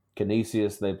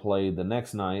 Canisius, they played the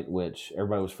next night, which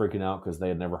everybody was freaking out because they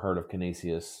had never heard of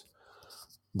Canisius.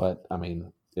 But, I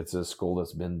mean, it's a school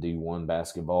that's been D1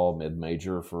 basketball,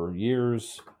 mid-major for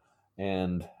years.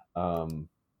 And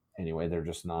anyway, they're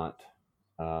just not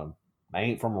they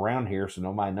ain't from around here, so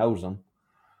nobody knows them.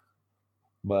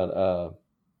 But,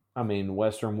 I mean,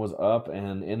 Western was up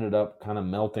and ended up kind of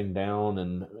melting down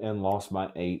and lost by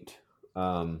 8,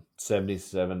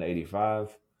 77-85.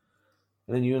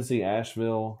 And then UNC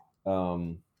Asheville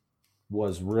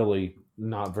was really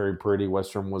not very pretty.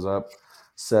 Western was up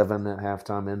 7 at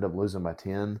halftime, ended up losing by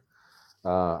 10.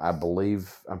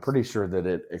 I'm pretty sure that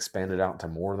it expanded out to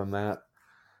more than that.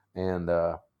 And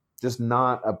just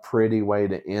not a pretty way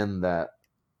to end that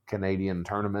Canadian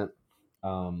tournament.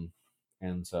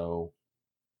 And so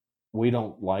we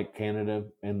don't like Canada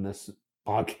in this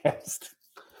podcast.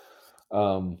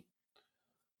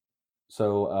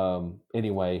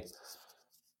 Anyway,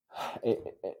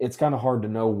 it's kind of hard to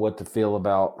know what to feel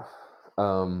about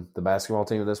the basketball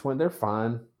team at this point. They're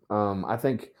fine. I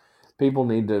think people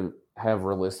need to have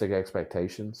realistic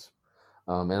expectations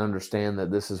and understand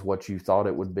that this is what you thought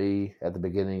it would be at the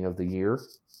beginning of the year,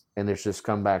 and it's just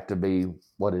come back to be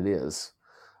what it is.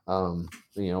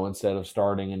 Instead of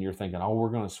starting and you're thinking, oh, we're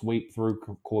going to sweep through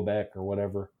Quebec or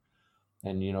whatever,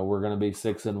 and we're going to be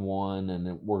 6-1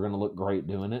 and we're going to look great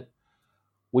doing it.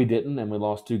 We didn't, and we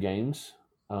lost 2 games.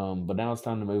 But now it's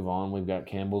time to move on. We've got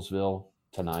Campbellsville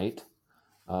tonight,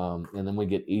 and then we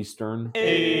get Eastern.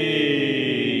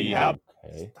 Hey,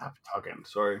 okay. Stop talking.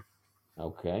 Sorry.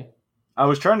 Okay. I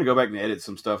was trying to go back and edit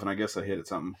some stuff, and I guess I hit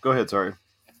something. Go ahead. Sorry.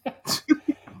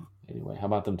 Anyway, how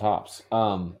about them tops?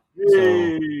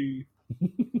 Yay.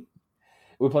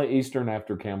 We play Eastern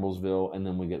after Campbellsville, and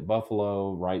then we get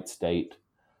Buffalo, Wright State,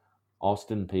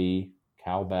 Austin P,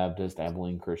 Cal Baptist,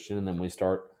 Abilene Christian, and then we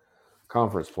start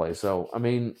conference play. So, I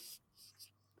mean,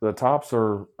 the Tops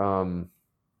are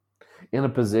in a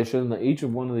position that each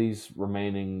of one of these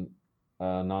remaining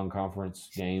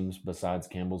non-conference games besides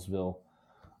Campbellsville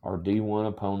are D1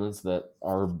 opponents that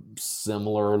are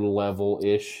similar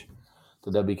level-ish to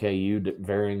WKU,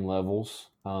 varying levels.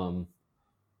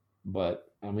 But,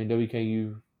 I mean,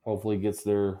 WKU hopefully gets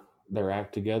their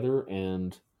act together,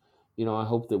 and, you know, I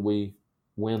hope that we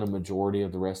win a majority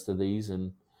of the rest of these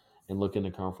and look into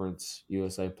Conference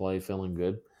USA play feeling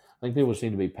good. I think people just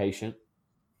need to be patient.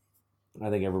 I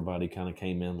think everybody kind of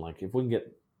came in like, if we can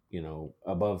get, you know,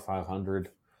 above 500,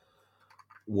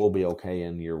 we'll be okay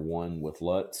in year one with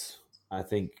Lutz. I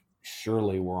think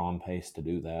surely we're on pace to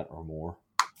do that or more.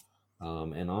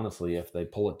 And honestly, if they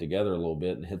pull it together a little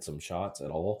bit and hit some shots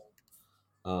at all,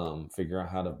 figure out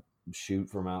how to shoot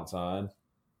from outside,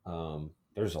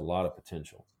 there's a lot of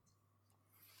potential.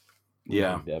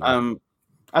 Yeah.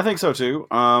 I think so too.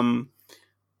 Of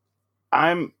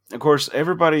course,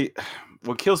 everybody,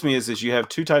 what kills me is you have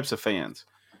two types of fans.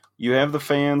 You have the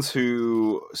fans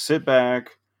who sit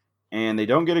back and they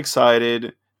don't get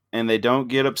excited and they don't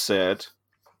get upset.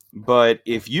 But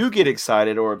if you get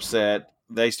excited or upset,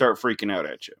 they start freaking out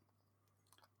at you.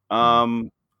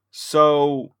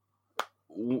 So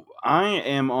I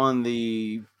am on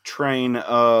the train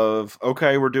of,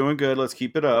 okay, we're doing good. Let's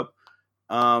keep it up.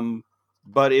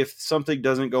 But if something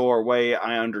doesn't go our way,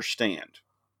 I understand.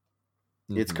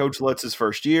 Mm-hmm. It's Coach Lutz's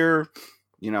first year.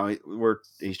 You know,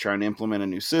 he's trying to implement a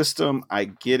new system. I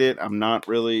get it. I'm not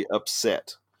really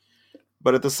upset.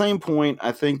 But at the same point,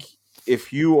 I think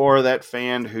if you are that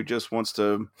fan who just wants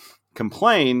to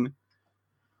complain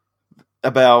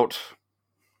about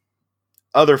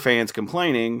other fans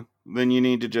complaining, then you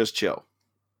need to just chill.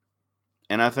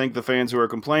 And I think the fans who are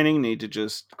complaining need to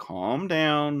just calm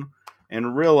down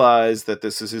and realize that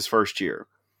this is his first year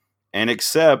and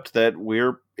accept that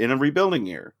we're in a rebuilding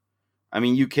year. I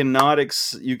mean, you cannot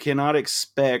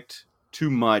expect too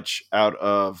much out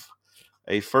of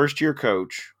a first-year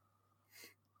coach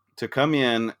to come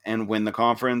in and win the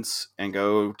conference and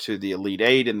go to the Elite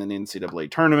Eight and then NCAA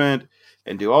tournament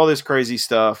and do all this crazy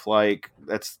stuff. Like,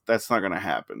 that's not going to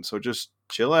happen. So just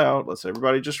chill out. Let's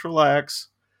everybody just relax.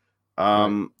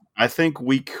 Right. I think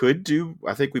we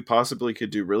possibly could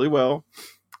do really well.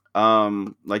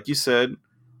 Like you said,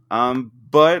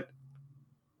 but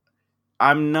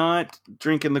I'm not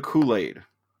drinking the Kool-Aid.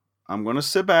 I'm going to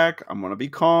sit back. I'm going to be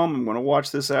calm. I'm going to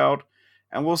watch this out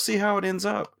and we'll see how it ends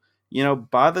up. You know,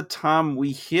 by the time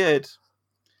we hit,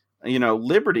 you know,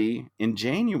 Liberty in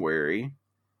January,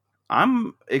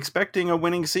 I'm expecting a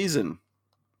winning season.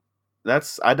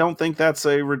 I don't think that's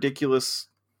a ridiculous.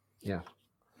 Yeah.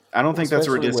 I don't think that's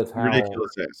a ridiculous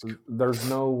ask. There's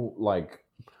no, like,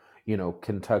 you know,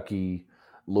 Kentucky,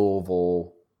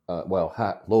 Louisville.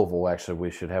 Louisville, actually,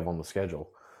 we should have on the schedule.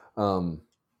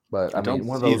 But, I mean,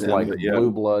 one of those, like,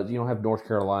 blue blood. You don't have North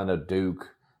Carolina, Duke,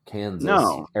 Kansas,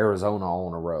 Arizona all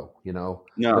in a row, you know?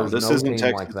 No, there's this isn't game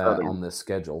Texas like that Southern on this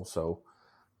schedule. So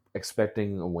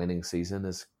expecting a winning season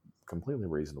is completely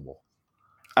reasonable.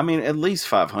 I mean, at least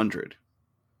 500.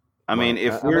 I mean,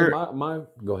 if we're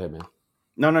go ahead, man.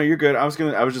 No, you're good. I was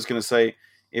just gonna say,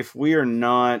 if we are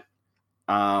not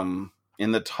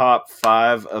in the top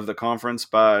 5 of the conference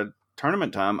by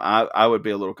tournament time, I would be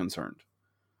a little concerned.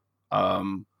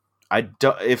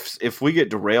 If we get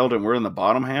derailed and we're in the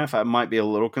bottom half, I might be a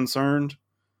little concerned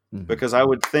because I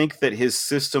would think that his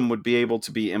system would be able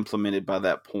to be implemented by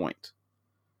that point.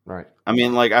 Right. I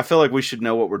mean, like, I feel like we should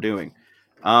know what we're doing.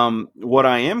 What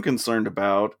I am concerned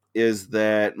about is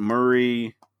that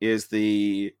Murray is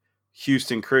the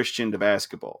Houston Christian to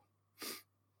basketball.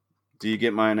 Do you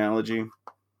get my analogy?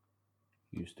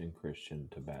 Houston Christian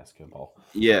to basketball.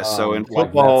 Yeah. So in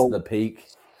football, like that's the peak.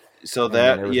 So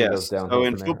that, yes. So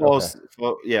in football,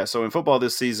 so in football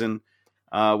this season,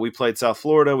 we played South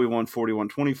Florida. We won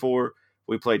 41-24.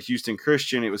 We played Houston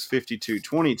Christian. It was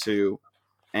 52-22.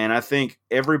 And I think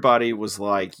everybody was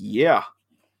like, yeah,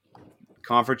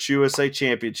 Conference USA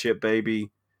championship,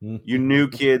 baby. You new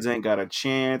kids ain't got a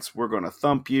chance. We're going to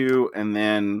thump you. And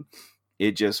then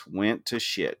it just went to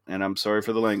shit. And I'm sorry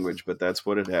for the language, but that's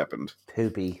what had happened.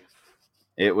 Poopy.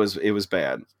 It was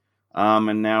bad.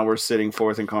 And now we're sitting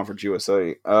 4th in Conference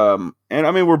USA. And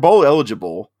I mean, we're bowl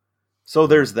eligible. So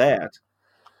there's that.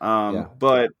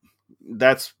 But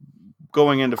that's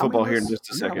going into football here in just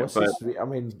a second.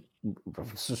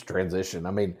 Let's just transition.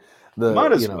 I mean,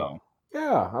 might as well.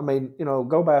 Yeah. I mean,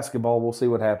 go basketball. We'll see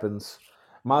what happens.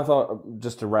 My thought,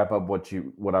 just to wrap up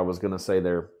what I was going to say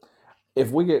there,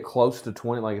 if we get close to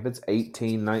 20, like if it's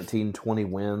 18, 19, 20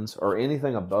 wins or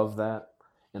anything above that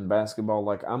in basketball,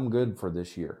 like I'm good for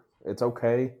this year. It's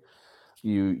okay.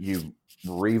 You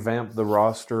revamped the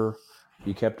roster.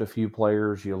 You kept a few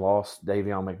players. You lost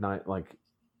Davion McKnight. Like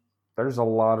there's a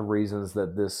lot of reasons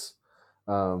that this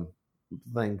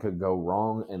thing could go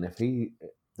wrong. And if he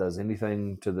does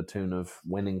anything to the tune of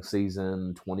winning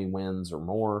season, 20 wins or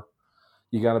more,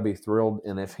 you got to be thrilled.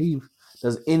 And if he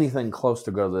does anything close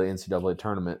to go to the NCAA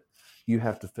tournament, you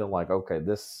have to feel like, okay,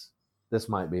 this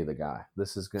might be the guy.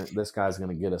 This guy's going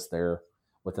to get us there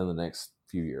within the next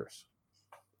few years.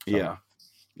 So,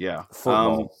 Yeah.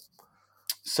 Football.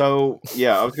 So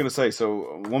I was going to say,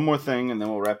 so one more thing and then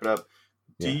we'll wrap it up.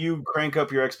 Yeah. Do you crank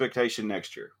up your expectation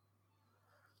next year?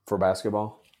 For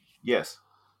basketball? Yes.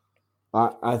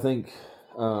 I think,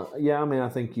 I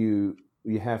think you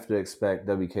have to expect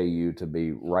WKU to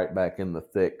be right back in the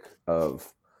thick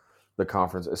of the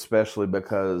conference, especially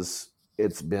because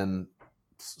it's been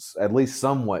at least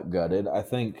somewhat gutted. I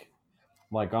think,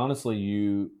 like,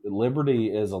 honestly,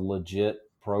 Liberty is a legit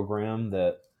program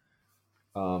that,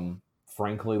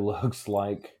 frankly, looks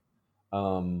like,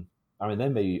 I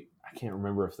can't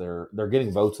remember if they're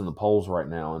getting votes in the polls right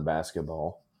now in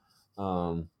basketball.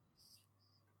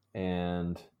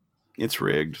 And it's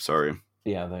rigged. Sorry.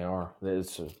 Yeah, they are.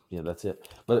 That's it.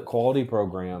 But a quality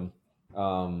program.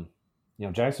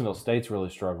 Jacksonville State's really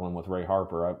struggling with Ray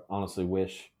Harper. I honestly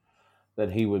wish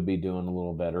that he would be doing a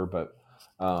little better, but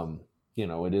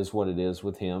it is what it is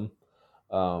with him.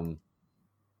 Sam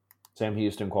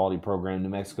Houston quality program. New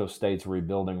Mexico State's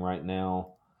rebuilding right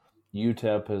now.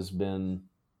 UTEP has been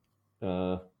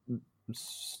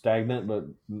stagnant, but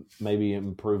maybe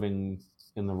improving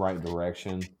in the right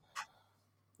direction.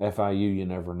 FIU, you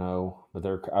never know, but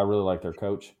I really like their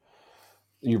coach.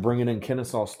 You're bringing in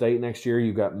Kennesaw State next year.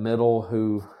 You've got Middle,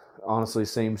 who honestly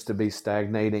seems to be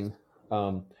stagnating.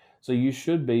 So you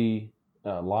should be.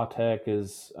 La Tech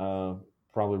is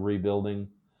probably rebuilding.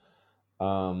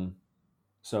 You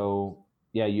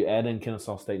add in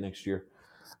Kennesaw State next year,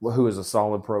 who is a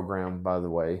solid program, by the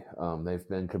way. They've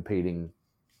been competing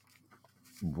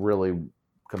really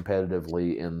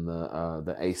competitively in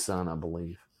the ASUN, I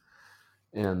believe.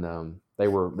 And they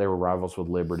were rivals with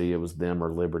Liberty. It was them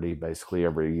or Liberty basically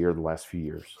every year the last few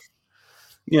years.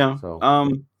 Yeah. So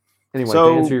anyway, to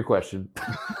answer your question,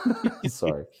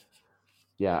 sorry.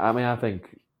 Yeah, I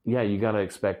think you got to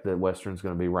expect that Western's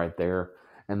going to be right there,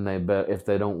 and if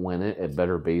they don't win it, it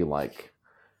better be like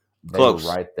they close.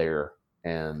 Were right there,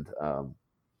 and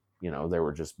they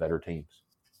were just better teams.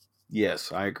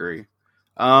 Yes, I agree.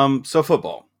 So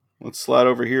football. Let's slide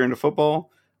over here into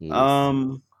football.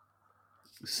 Yes.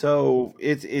 So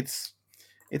it's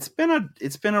been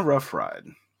a rough ride.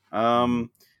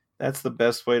 That's the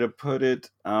best way to put it.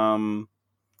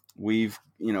 We've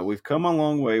come a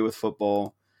long way with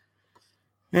football.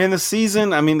 And the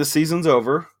season's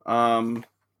over. And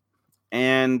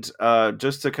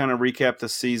just to kind of recap the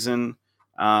season,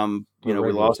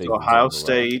 we lost to Ohio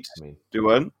State. Right? Do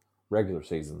what? Regular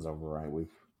season's over, right?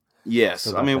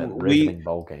 Yes.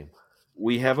 Bowl game.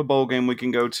 We have a bowl game we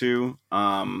can go to.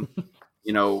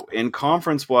 In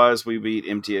conference-wise, we beat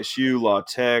MTSU, La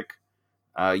Tech,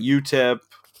 UTEP,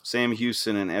 Sam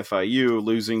Houston, and FIU,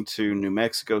 losing to New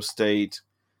Mexico State,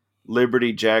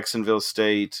 Liberty, Jacksonville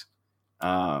State,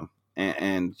 and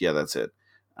that's it.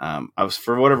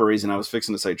 For whatever reason, I was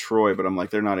fixing to say Troy, but I'm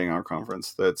like, they're not in our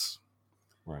conference. That's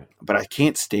right. But I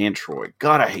can't stand Troy.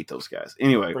 God, I hate those guys.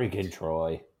 Anyway. Freaking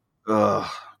Troy.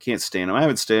 Can't stand them. I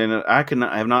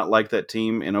have not liked that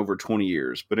team in over 20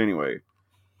 years. But anyway.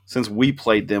 Since we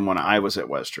played them when I was at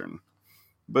Western.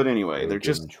 But anyway, they're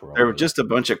just a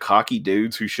bunch of cocky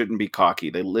dudes who shouldn't be cocky.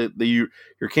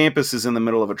 Your campus is in the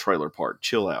middle of a trailer park.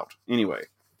 Chill out. Anyway,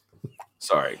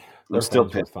 sorry. I'm still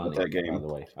pissed about that game. By the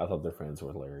way, I thought their fans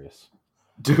were hilarious.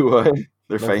 Do what?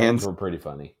 Their fans were pretty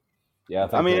funny. Yeah,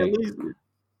 at least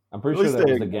I'm pretty sure that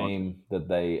was the game that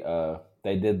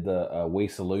they did the "We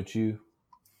Salute You."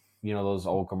 You know those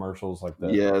old commercials like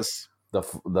that. Yes.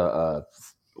 The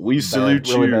 "We salute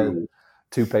you," really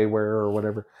toupee wearer or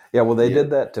whatever. Yeah, well, they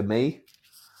did that to me,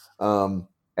 and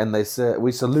they said,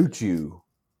 "We salute you,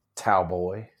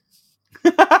 Towboy,"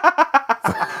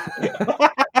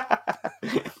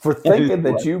 for thinking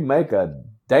that you make a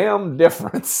damn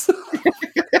difference.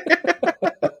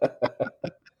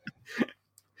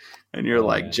 And you're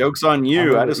like, "Joke's on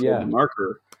you! I just want a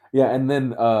marker." Yeah, and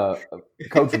then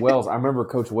Coach Wells. I remember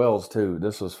Coach Wells too.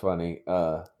 This was funny.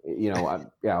 I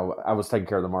was taking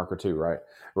care of the marker too, right?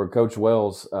 Where Coach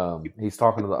Wells, he's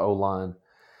talking to the O-line,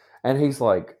 and he's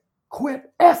like,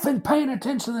 "Quit effing paying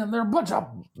attention to them. They're a bunch of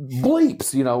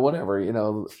bleeps, whatever,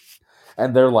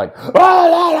 And they're like,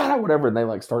 ah, whatever. And they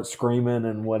like start screaming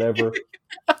and whatever.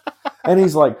 And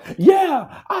he's like,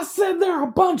 yeah, I said they're a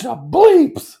bunch of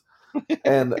bleeps.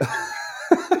 And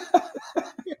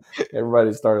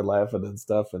everybody started laughing and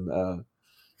stuff.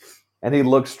 And he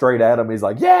looked straight at him. He's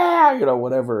like, yeah,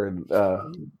 whatever. And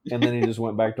then he just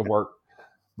went back to work.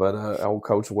 But old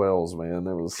Coach Wells, man,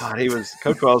 it was. God,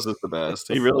 Coach Wells is the best.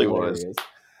 He really was.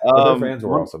 But their fans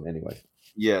were awesome anyway.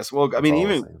 Yes. Well, I mean,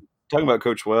 even talking about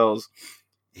Coach Wells,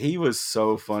 he was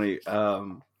so funny.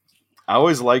 I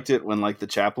always liked it when like the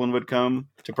chaplain would come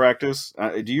to practice.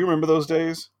 Do you remember those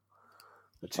days?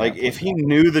 Like if he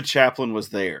knew the chaplain was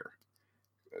there.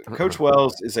 Coach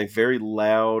Wells is a very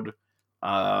loud,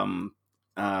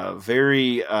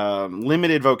 very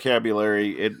limited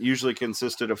vocabulary. It usually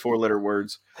consisted of 4-letter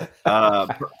words.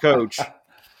 Coach.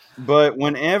 But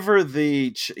whenever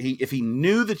if he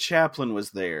knew the chaplain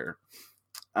was there,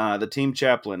 the team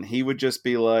chaplain, he would just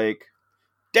be like,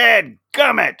 "Dad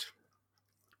gummit!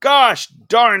 Gosh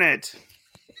darn it!"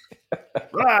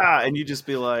 And you'd just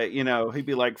be like, he'd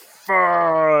be like,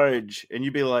 "Fudge!" And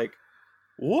you'd be like,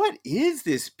 "What is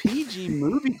this PG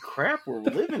movie crap we're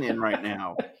living in right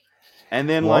now?" And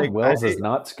then Wells is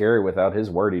not scary without his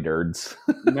wordy dirds.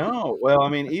 No, well, I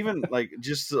mean, even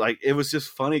just it was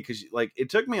just funny because it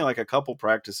took me like a couple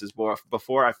practices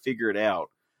before I figured out.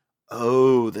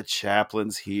 Oh, the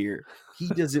chaplain's here. He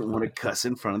doesn't want to cuss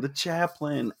in front of the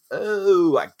chaplain.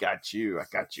 Oh, I got you.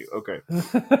 Okay.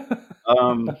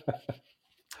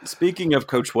 Speaking of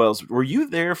Coach Wells, were you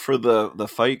there for the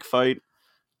fake fight?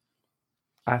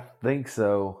 I think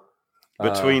so.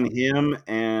 Between him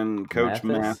and Coach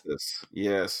Mathis.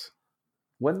 Yes.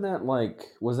 Wasn't that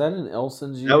was that in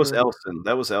Elson's year? That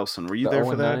was Elson. Were you there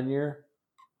for that? Year?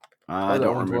 I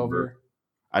don't remember.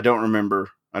 I don't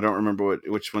remember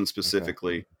which one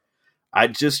specifically. Okay. I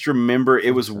just remember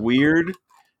it was weird.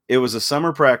 It was a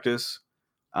summer practice.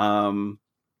 And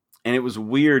it was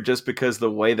weird just because the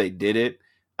way they did it.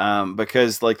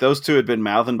 Because those two had been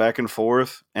mouthing back and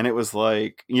forth, and it was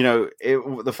the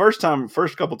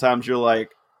first couple times you're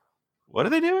like, what are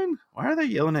they doing? Why are they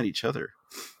yelling at each other?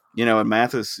 And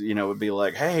Mathis, would be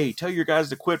like, "Hey, tell your guys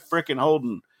to quit frickin'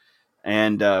 holding,"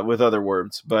 and with other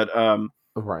words. But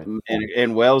right.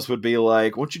 And Wells would be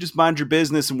like, "Why don't you just mind your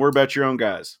business and worry about your own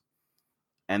guys?"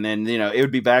 And then it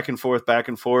would be back and forth,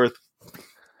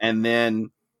 and then.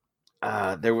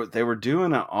 They were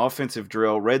doing an offensive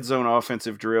drill, red zone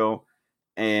offensive drill,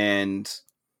 and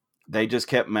they just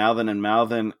kept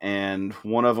mouthing. And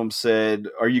one of them said,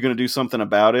 "Are you going to do something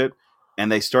about it?"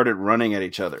 And they started running at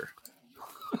each other.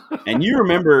 And you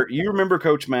remember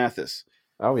Coach Mathis?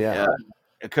 Oh yeah,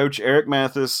 Coach Eric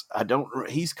Mathis.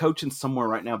 He's coaching somewhere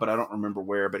right now, but I don't remember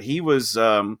where. But he was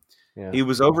he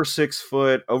was over 6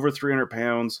 foot, over 300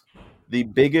 pounds. The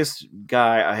biggest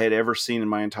guy I had ever seen in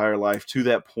my entire life to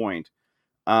that point.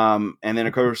 And then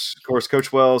of course,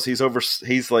 Coach Wells, he's like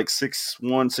 6'1",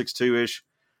 6'2"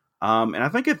 and I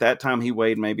think at that time he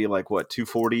weighed maybe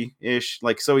 240-ish.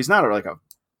 So he's not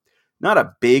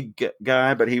a big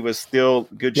guy, but he was still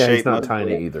good shape. He's not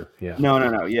tiny either. Yeah.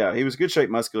 No. Yeah. He was a good shape,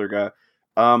 muscular guy.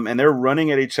 And they're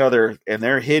running at each other and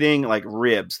they're hitting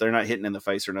ribs. They're not hitting in the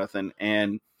face or nothing.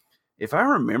 And if I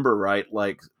remember right,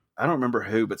 I don't remember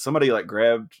who, but somebody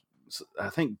grabbed, I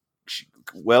think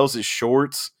Wells's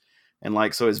shorts,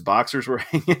 and so his boxers were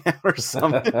hanging out or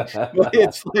something. But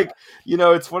it's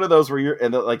it's one of those where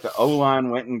the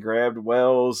O-line went and grabbed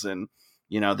Wells, and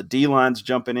the D-line's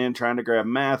jumping in trying to grab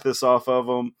Mathis off of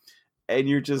him, and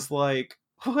you're just like,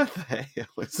 what the hell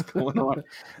is going on?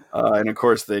 And of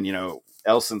course, then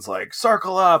Elson's like,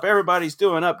 "Circle up, everybody's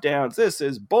doing up downs. This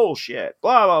is bullshit.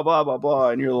 Blah blah blah blah blah."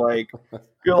 And you're like,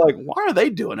 why are they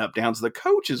doing up downs? The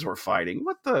coaches were fighting.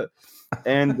 What the?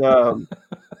 And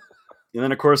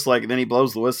then of course, then he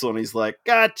blows the whistle and he's like,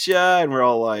 "Gotcha!" And we're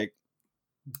all like,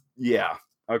 "Yeah,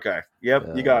 okay, yep,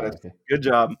 you got it. Okay. Good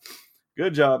job."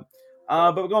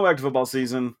 But we're going back to football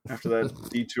season after that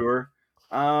detour.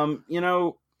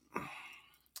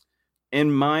 In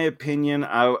my opinion,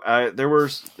 it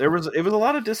was a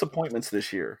lot of disappointments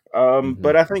this year.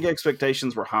 But I think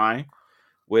expectations were high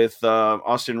with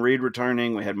Austin Reed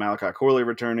returning. We had Malachi Corley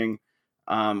returning.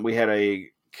 We had a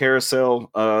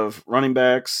carousel of running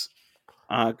backs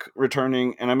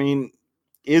returning. And I mean,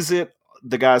 is it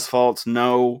the guy's fault?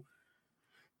 No,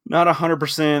 not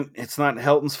 100%. It's not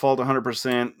Helton's fault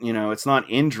 100%. It's not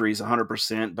injuries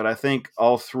 100%. But I think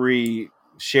all three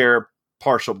share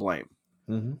partial blame.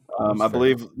 Mm-hmm. I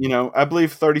believe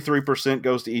 33%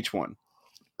 goes to each one.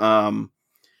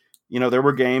 There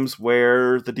were games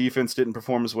where the defense didn't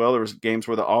perform as well. There was games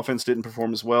where the offense didn't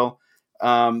perform as well.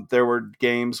 There were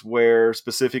games where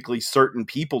specifically certain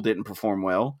people didn't perform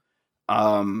well.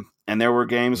 And there were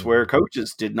games where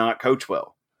coaches did not coach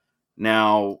well.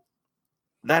 Now,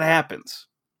 that happens.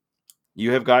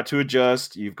 You have got to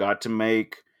adjust. You've got to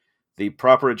make the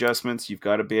proper adjustments. You've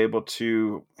got to be able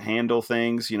to handle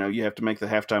things. You have to make the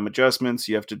halftime adjustments.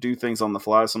 You have to do things on the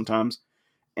fly sometimes.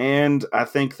 And I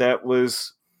think I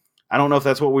don't know if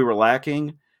that's what we were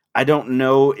lacking. I don't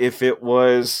know if it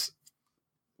was,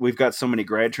 we've got so many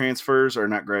grad transfers, or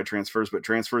not grad transfers, but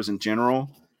transfers in general.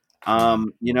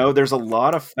 There's a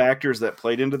lot of factors that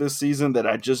played into this season that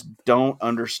I just don't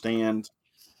understand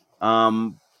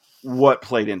what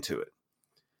played into it.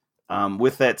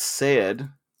 With that said,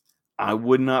 I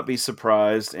would not be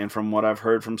surprised, and from what I've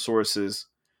heard from sources,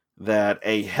 that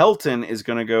a Helton is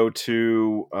going to go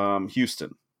to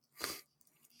Houston.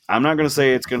 I'm not going to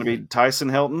say it's going to be Tyson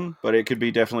Helton, but it could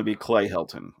definitely be Clay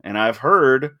Helton. And I've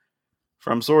heard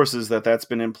from sources that that's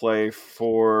been in play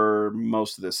for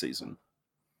most of this season.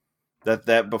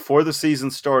 That before the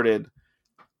season started,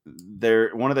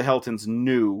 one of the Heltons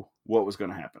knew what was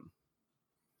going to happen.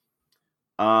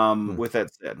 With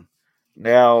that said,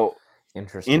 now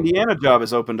Interesting. Indiana job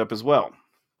has opened up as well.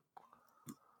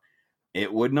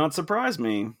 It would not surprise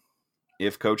me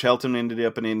if Coach Helton ended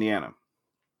up in Indiana.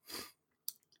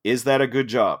 Is that a good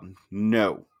job?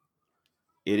 No.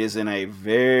 It is in a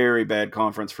very bad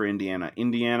conference for Indiana.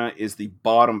 Indiana is the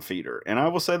bottom feeder. And I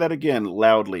will say that again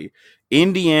loudly.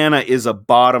 Indiana is a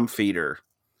bottom feeder.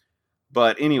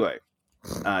 But anyway,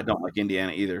 I don't like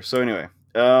Indiana either. So anyway,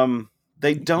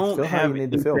 they don't feel how have you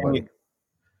need to feel, buddy.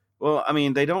 Well, I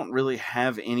mean, they don't really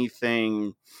have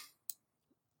anything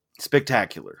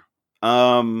spectacular.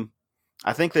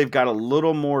 I think they've got a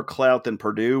little more clout than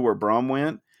Purdue, where Brom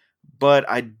went, but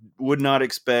I would not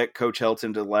expect Coach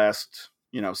Helton to last,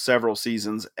 several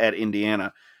seasons at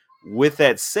Indiana. With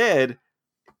that said,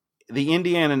 the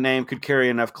Indiana name could carry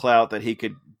enough clout that he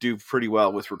could do pretty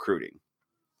well with recruiting.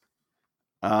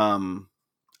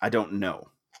 I don't know.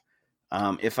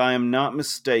 If I am not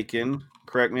mistaken,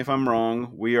 correct me if I'm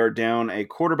wrong, we are down a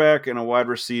quarterback and a wide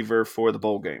receiver for the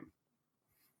bowl game.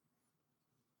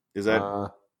 Is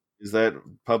that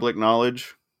public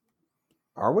knowledge?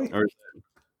 Are we? Or,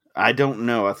 I don't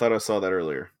know. I thought I saw that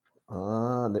earlier.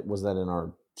 Was that in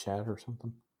our chat or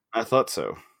something? I thought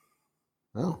so.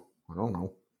 Oh, I don't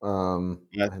know.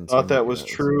 I thought that was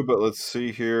true, but let's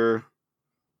see here.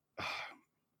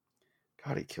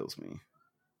 God, he kills me.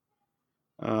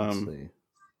 Let's see.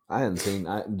 I hadn't seen.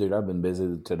 Dude, I've been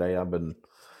busy today. I've been.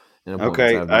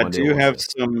 Okay, I do have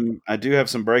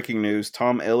some breaking news.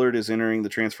 Tom Ellard is entering the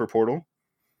transfer portal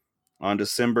on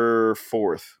December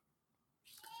 4th.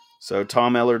 So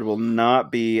Tom Ellard will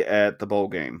not be at the bowl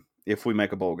game if we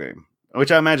make a bowl game,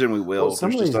 which I imagine we will. Well,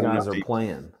 some of these guys are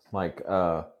playing. Like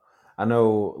I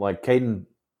know, like Caden.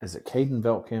 Is it Caden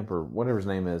Veltkamp or whatever his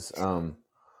name is?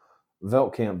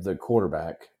 Veltkamp, the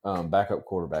quarterback, backup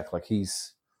quarterback. Like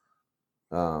he's,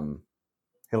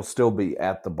 he'll still be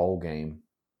at the bowl game.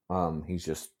 He's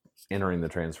just entering the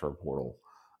transfer portal.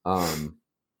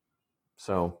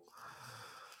 So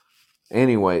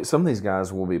anyway, some of these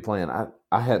guys will be playing.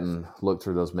 I hadn't looked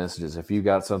through those messages. If you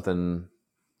got something,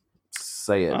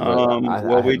 say it.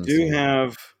 Well, we do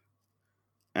have,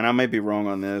 and I may be wrong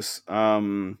on this.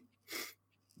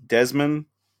 Desmond,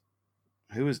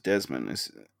 who is Desmond?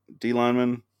 Is D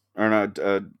lineman or not?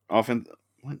 Offense.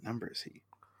 What number is he?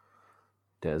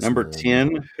 Desmond. Number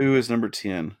 10. Who is number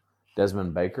 10?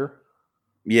 Desmond Baker.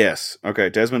 Yes. Okay.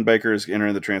 Desmond Baker is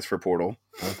entering the transfer portal.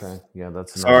 Okay. Yeah,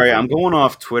 that's. Sorry, I'm going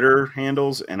off Twitter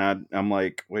handles, and I'm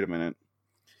like, wait a minute.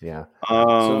 Yeah.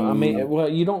 So I mean, well,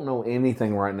 you don't know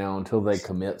anything right now until they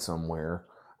commit somewhere.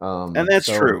 And that's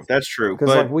true. That's true.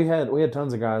 Because like we had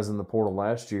tons of guys in the portal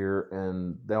last year,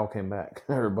 and they all came back.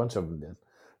 Or a bunch of them did.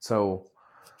 So,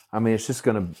 I mean, it's just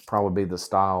going to probably be the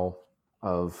style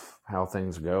of how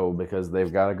things go because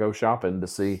they've got to go shopping to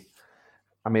see.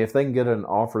 I mean, if they can get an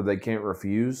offer they can't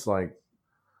refuse, like,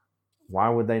 why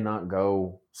would they not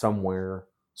go somewhere,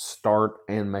 start,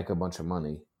 and make a bunch of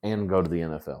money and go to the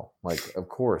NFL? Like, of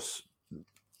course,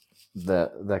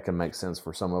 that can make sense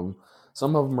for some of them.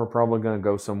 Some of them are probably going to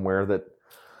go somewhere that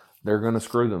they're going to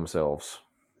screw themselves.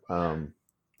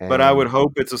 But I would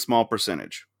hope it's a small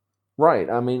percentage. Right.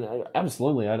 I mean,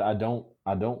 absolutely. I don't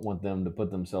want them to put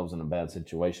themselves in a bad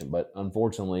situation. But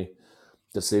unfortunately,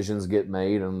 decisions get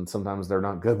made, and sometimes they're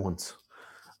not good ones.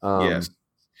 Yes.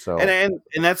 So and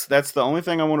that's the only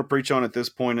thing I want to preach on at this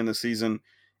point in the season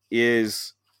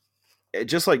is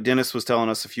just like Dennis was telling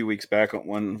us a few weeks back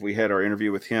when we had our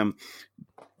interview with him.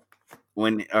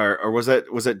 when or was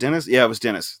that Dennis? Yeah, it was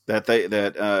Dennis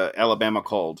that Alabama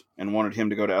called and wanted him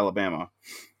to go to Alabama.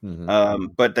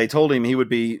 But they told him he would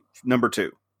be number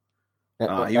 2.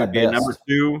 He would be a number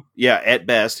 2. Yeah, at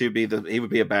best, he would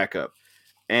be a backup.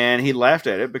 And he laughed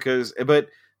at it but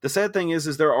the sad thing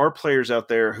is there are players out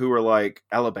there who are like,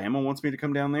 Alabama wants me to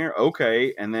come down there.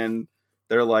 Okay. And then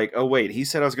they're like, oh wait, he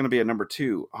said I was going to be a number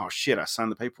 2. Oh shit. I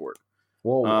signed the paperwork.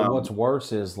 Well, what's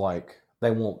worse is like, they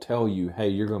won't tell you, hey,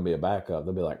 you're going to be a backup.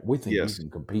 They'll be like, we think you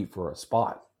can compete for a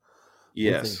spot.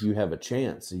 Yes. We think you have a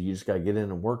chance. You just got to get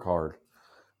in and work hard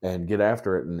and get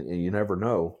after it. And you never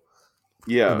know.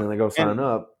 Yeah. And then they go sign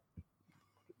up.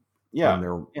 Yeah.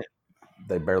 And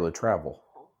they barely travel.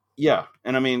 Yeah.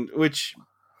 And I mean, which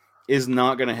is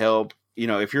not going to help,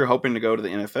 if you're hoping to go to the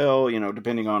NFL,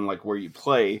 depending on like where you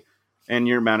play and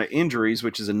your amount of injuries,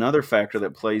 which is another factor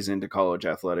that plays into college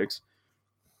athletics.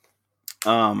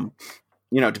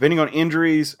 Depending on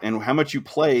injuries and how much you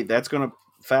play, that's going to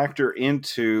factor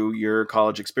into your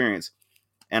college experience.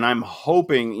 And I'm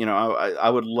hoping, I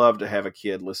would love to have a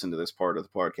kid listen to this part of the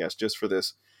podcast just for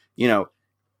this.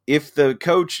 If the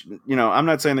coach, I'm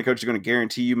not saying the coach is going to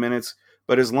guarantee you minutes,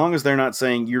 but as long as they're not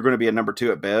saying you're going to be a number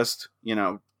 2 at best,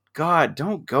 God,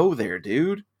 don't go there,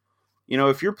 dude.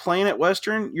 If you're playing at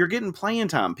Western, you're getting playing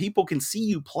time. People can see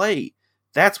you play.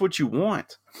 That's what you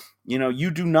want.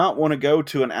 You do not want to go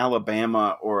to an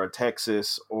Alabama or a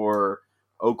Texas or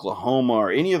Oklahoma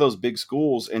or any of those big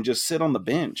schools and just sit on the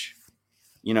bench.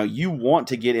 You want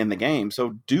to get in the game,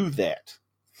 so do that.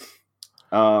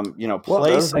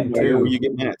 Play somewhere where you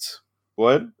get minutes.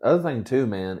 What? The other thing too,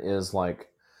 man, is like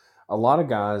a lot of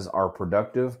guys are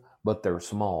productive, but they're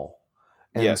small.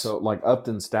 And so like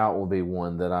Upton Stout will be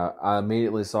one that I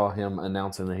immediately saw him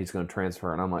announcing that he's going to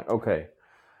transfer. And I'm like, okay,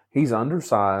 he's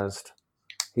undersized.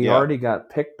 He already got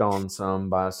picked on some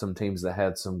by some teams that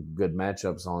had some good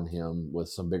matchups on him with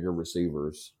some bigger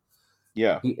receivers.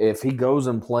 Yeah. If he goes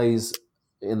and plays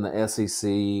in the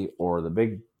SEC or the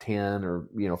Big Ten or,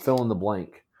 fill in the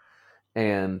blank,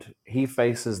 and he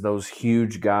faces those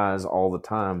huge guys all the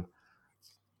time,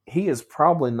 he is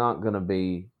probably not going to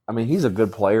be – I mean, he's a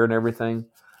good player and everything,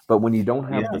 but when you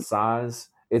don't have the size,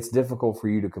 it's difficult for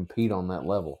you to compete on that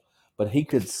level. But he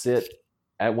could sit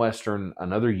at Western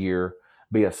another year,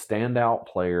 be a standout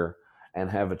player, and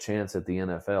have a chance at the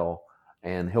NFL,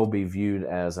 and he'll be viewed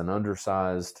as an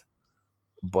undersized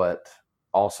but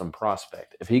awesome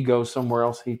prospect. If he goes somewhere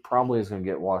else, he probably is going to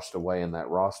get washed away in that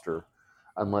roster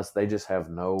unless they just have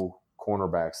no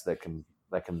cornerbacks that can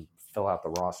fill out the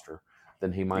roster.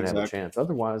 Then he might have a chance.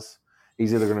 Otherwise,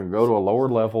 he's either going to go to a lower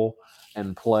level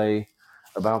and play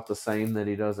about the same that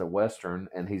he does at Western,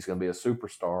 and he's going to be a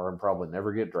superstar and probably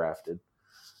never get drafted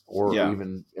or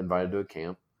even invited to a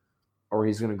camp, or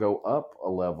he's going to go up a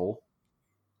level,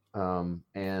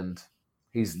 and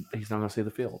he's not going to see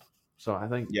the field. So I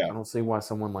think I don't see why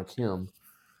someone like him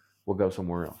will go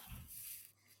somewhere else.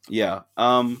 Yeah.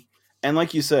 And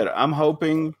like you said, I'm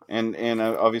hoping, and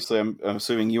obviously I'm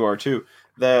assuming you are too,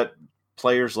 that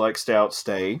players like Stout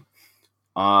stay.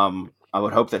 I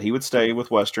would hope that he would stay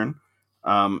with Western,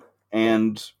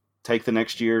 and take the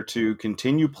next year to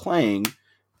continue playing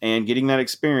and getting that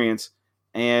experience,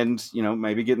 and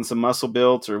maybe getting some muscle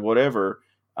built or whatever.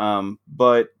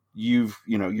 But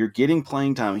you're getting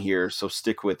playing time here, so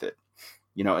stick with it.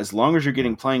 As long as you're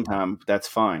getting playing time, that's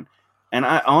fine. And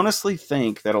I honestly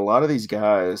think that a lot of these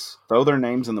guys throw their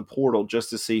names in the portal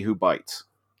just to see who bites.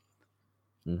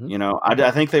 Mm-hmm. I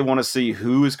think they want to see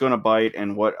who is going to bite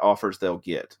and what offers they'll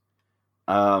get.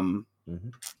 Honestly,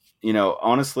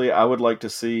 I would like to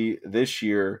see this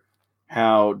year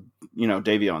how,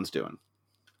 Davion's doing.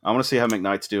 I want to see how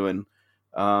McKnight's doing.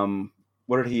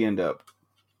 Where did he end up?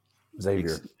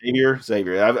 Xavier.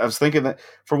 I was thinking that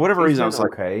for whatever reason, I was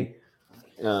like, okay.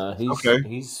 I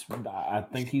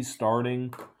think he's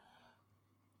starting.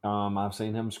 I've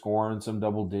seen him scoring some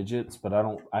double digits, but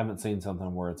I haven't seen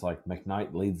something where it's like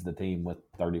McKnight leads the team with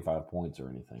 35 points or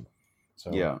anything.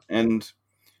 So yeah, and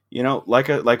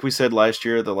like we said last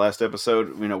year, the last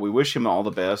episode, we wish him all the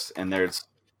best, and there's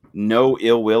no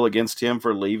ill will against him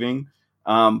for leaving.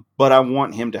 But I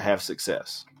want him to have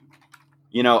success.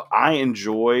 I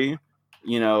enjoy,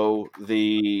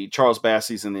 the Charles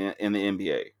Bassies in the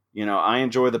NBA. I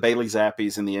enjoy the Bailey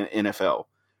Zappies in the NFL.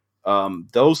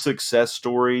 Those success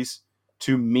stories,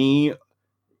 to me,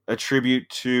 attribute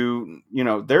to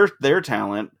their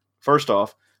talent first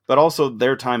off, but also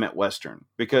their time at Western,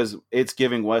 because it's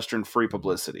giving Western free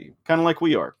publicity, kind of like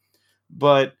we are.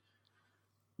 But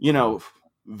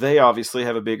they obviously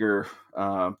have a bigger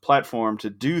platform to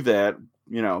do that.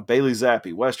 Bailey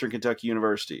Zappi, Western Kentucky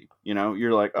University.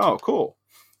 You're like, oh, cool.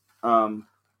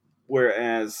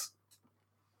 Whereas,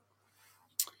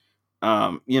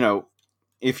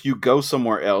 if you go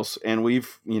somewhere else, and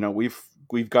we've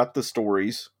got the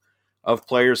stories of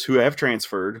players who have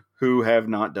transferred who have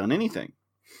not done anything.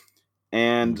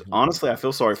 And honestly, I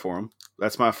feel sorry for them.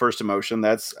 That's my first emotion.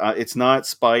 That's it's not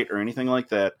spite or anything like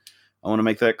that. I want to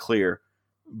make that clear.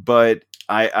 But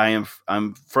I'm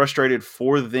frustrated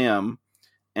for them,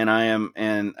 and I am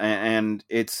and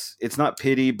it's not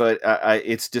pity, but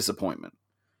it's disappointment.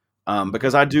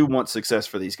 Because I do want success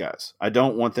for these guys. I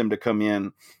don't want them to come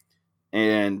in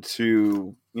and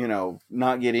to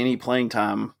not get any playing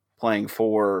time playing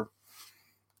for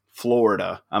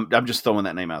Florida. I'm just throwing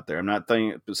that name out there. I'm not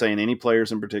saying any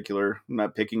players in particular. I'm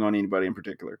not picking on anybody in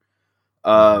particular.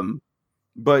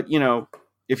 But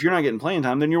if you're not getting playing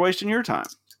time, then you're wasting your time.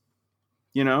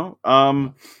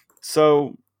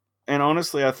 So, and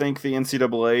honestly, I think the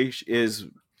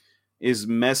NCAA is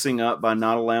messing up by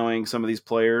not allowing some of these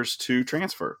players to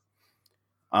transfer.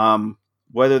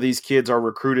 Whether these kids are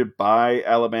recruited by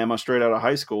Alabama straight out of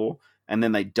high school and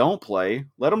then they don't play,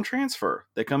 let them transfer.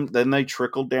 Then they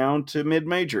trickle down to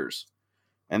mid-majors.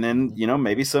 And then,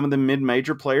 maybe some of the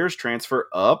mid-major players transfer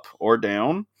up or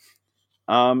down,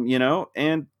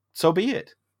 and so be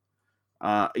it.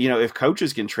 If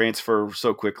coaches can transfer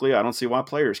so quickly, I don't see why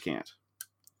players can't.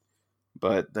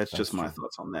 But that's just my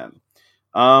thoughts on that.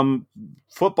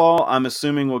 Football, I'm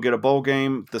assuming we'll get a bowl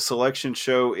game. The selection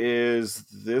show is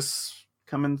this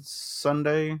coming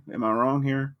Sunday. Am I wrong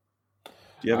here?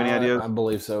 Do you have any idea? I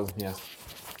believe so. Yeah.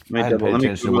 I hadn't paid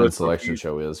attention to what the selection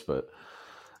show is, but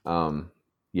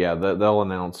they'll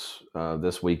announce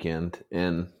this weekend,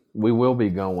 and we will be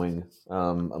going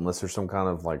unless there's some kind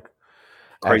of like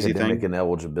crazy academic thing and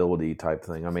eligibility type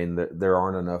thing. I mean, there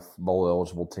aren't enough bowl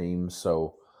eligible teams,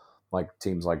 so like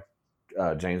teams like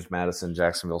James Madison,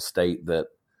 Jacksonville State that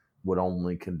would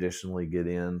only conditionally get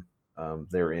in,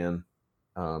 they're in,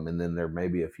 and then there may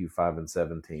be a few 5 and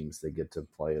 7 teams that get to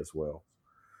play as well.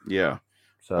 Yeah.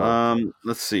 So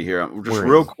let's see here. Just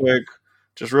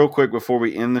real quick before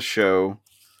we end the show,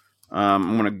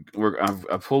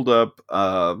 I've pulled up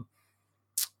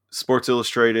Sports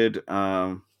Illustrated,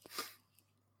 and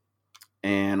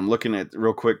I'm looking at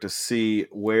real quick to see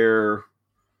where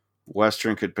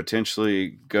Western could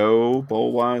potentially go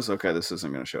bowl wise. Okay, this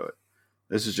isn't going to show it.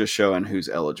 This is just showing who's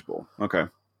eligible. Okay,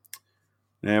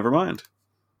 never mind.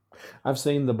 I've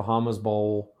seen the Bahamas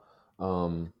Bowl,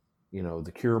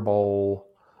 the Cure Bowl.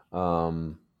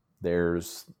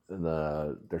 There's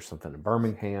something in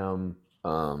Birmingham.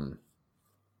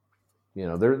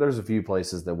 There's a few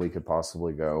places that we could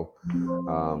possibly go.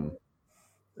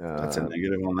 That's a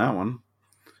negative on that one.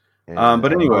 And,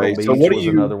 but anyway, so what do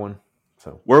you? Another one.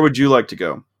 So where would you like to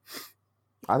go?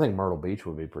 I think Myrtle Beach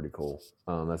would be pretty cool.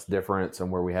 That's different,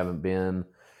 somewhere we haven't been.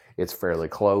 It's fairly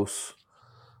close.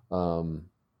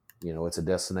 It's a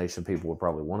destination people would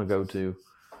probably want to go to.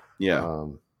 Yeah.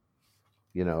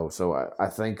 So I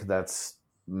think that's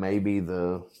maybe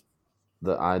the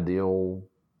ideal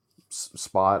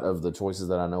spot of the choices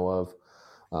that I know of.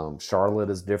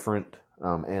 Charlotte is different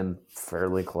and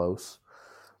fairly close.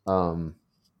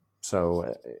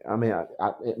 So, I mean,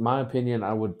 in my opinion,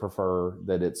 I would prefer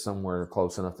that it's somewhere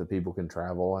close enough that people can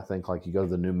travel. I think like you go to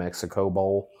the New Mexico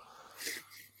Bowl.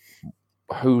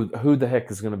 Who the heck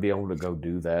is going to be able to go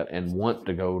do that and want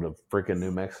to go to freaking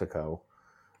New Mexico?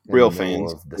 Real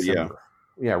fans.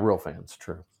 Yeah, real fans.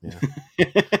 True. Yeah.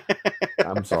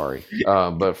 I'm sorry.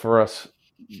 But for us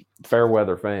fair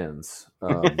weather fans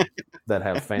that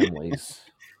have families.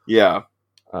 Yeah.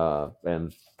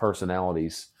 And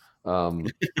personalities.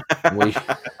 We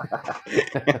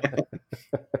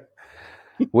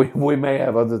may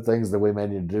have other things that we may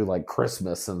need to do, like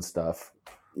Christmas and stuff.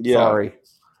 Yeah. Sorry.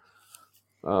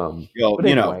 But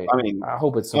anyway, I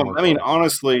hope it's.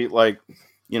 Honestly,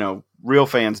 real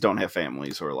fans don't have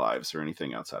families or lives or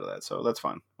anything outside of that, so that's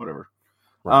fine. Whatever.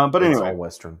 Right. But anyway, all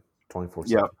Western, 24/7.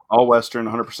 Yeah, all Western,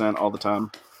 100% all the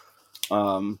time.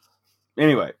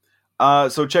 Anyway.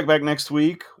 So check back next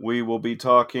week. We will be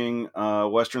talking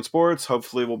Western sports.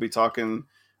 Hopefully we'll be talking,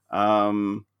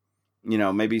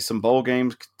 maybe some bowl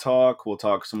games talk. We'll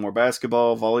talk some more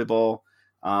basketball, volleyball.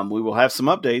 We will have some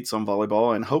updates on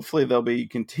volleyball, and hopefully they'll be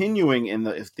continuing in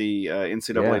the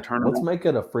NCAA tournament. Let's make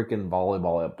it a freaking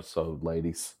volleyball episode,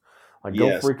 ladies.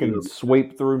 Go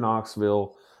sweep through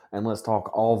Knoxville, and let's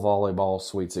talk all volleyball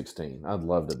Sweet 16. I'd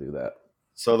love to do that.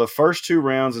 So the first 2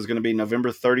 rounds is going to be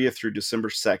November 30th through December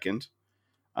 2nd.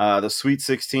 The Sweet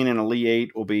 16 and Elite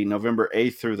 8 will be November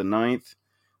 8th through the 9th.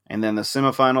 And then the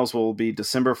semifinals will be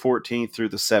December 14th through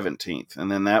the 17th.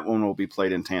 And then that one will be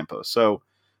played in Tampa. So,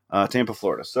 Tampa,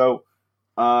 Florida. So,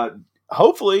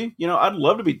 hopefully, I'd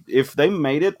love to be, if they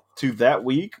made it to that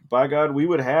week, by God, we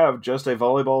would have just a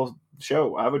volleyball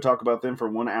show. I would talk about them for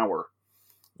 1 hour.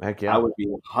 Heck yeah. I would be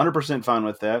 100% fine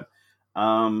with that.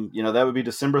 That would be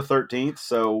December 13th.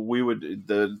 So we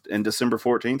would, and December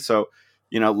 14th. So,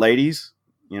 ladies,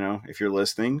 if you're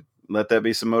listening, let that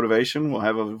be some motivation. We'll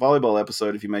have a volleyball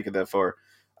episode if you make it that far.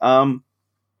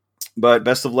 But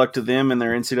best of luck to them in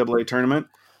their NCAA tournament.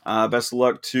 Best of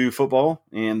luck to football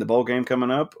and the bowl game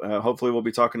coming up. Hopefully we'll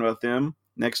be talking about them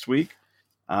next week.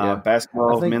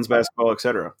 Basketball, men's basketball,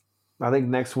 etc. I think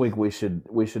next week we should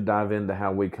dive into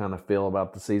how we kind of feel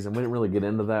about the season. We didn't really get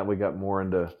into that. We got more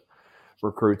into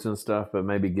recruits and stuff, but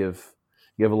maybe give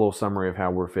a little summary of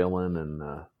how we're feeling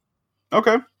and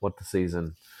what the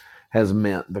season has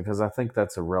meant, because I think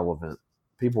that's irrelevant.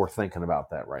 People are thinking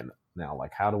about that right now.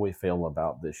 Like, how do we feel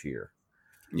about this year?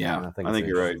 Yeah, and I think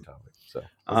you're right. Topic. So,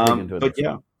 but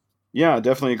I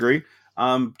definitely agree.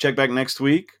 Check back next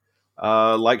week.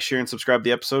 Like, share, and subscribe to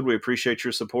the episode. We appreciate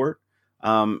your support.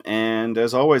 And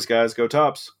as always, guys, go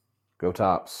Tops. Go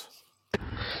Tops.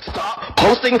 Stop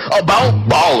posting about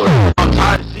ballers. I'm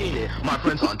tired of seeing it. My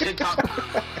friends on TikTok.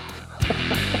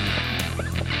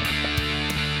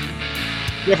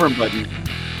 Different button.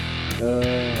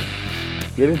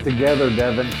 Get it together,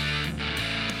 Devin.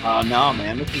 No,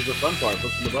 man. This is the fun part.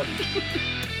 Pushing the button.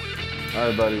 All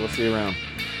right, buddy. We'll see you around.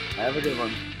 Have a good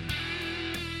one.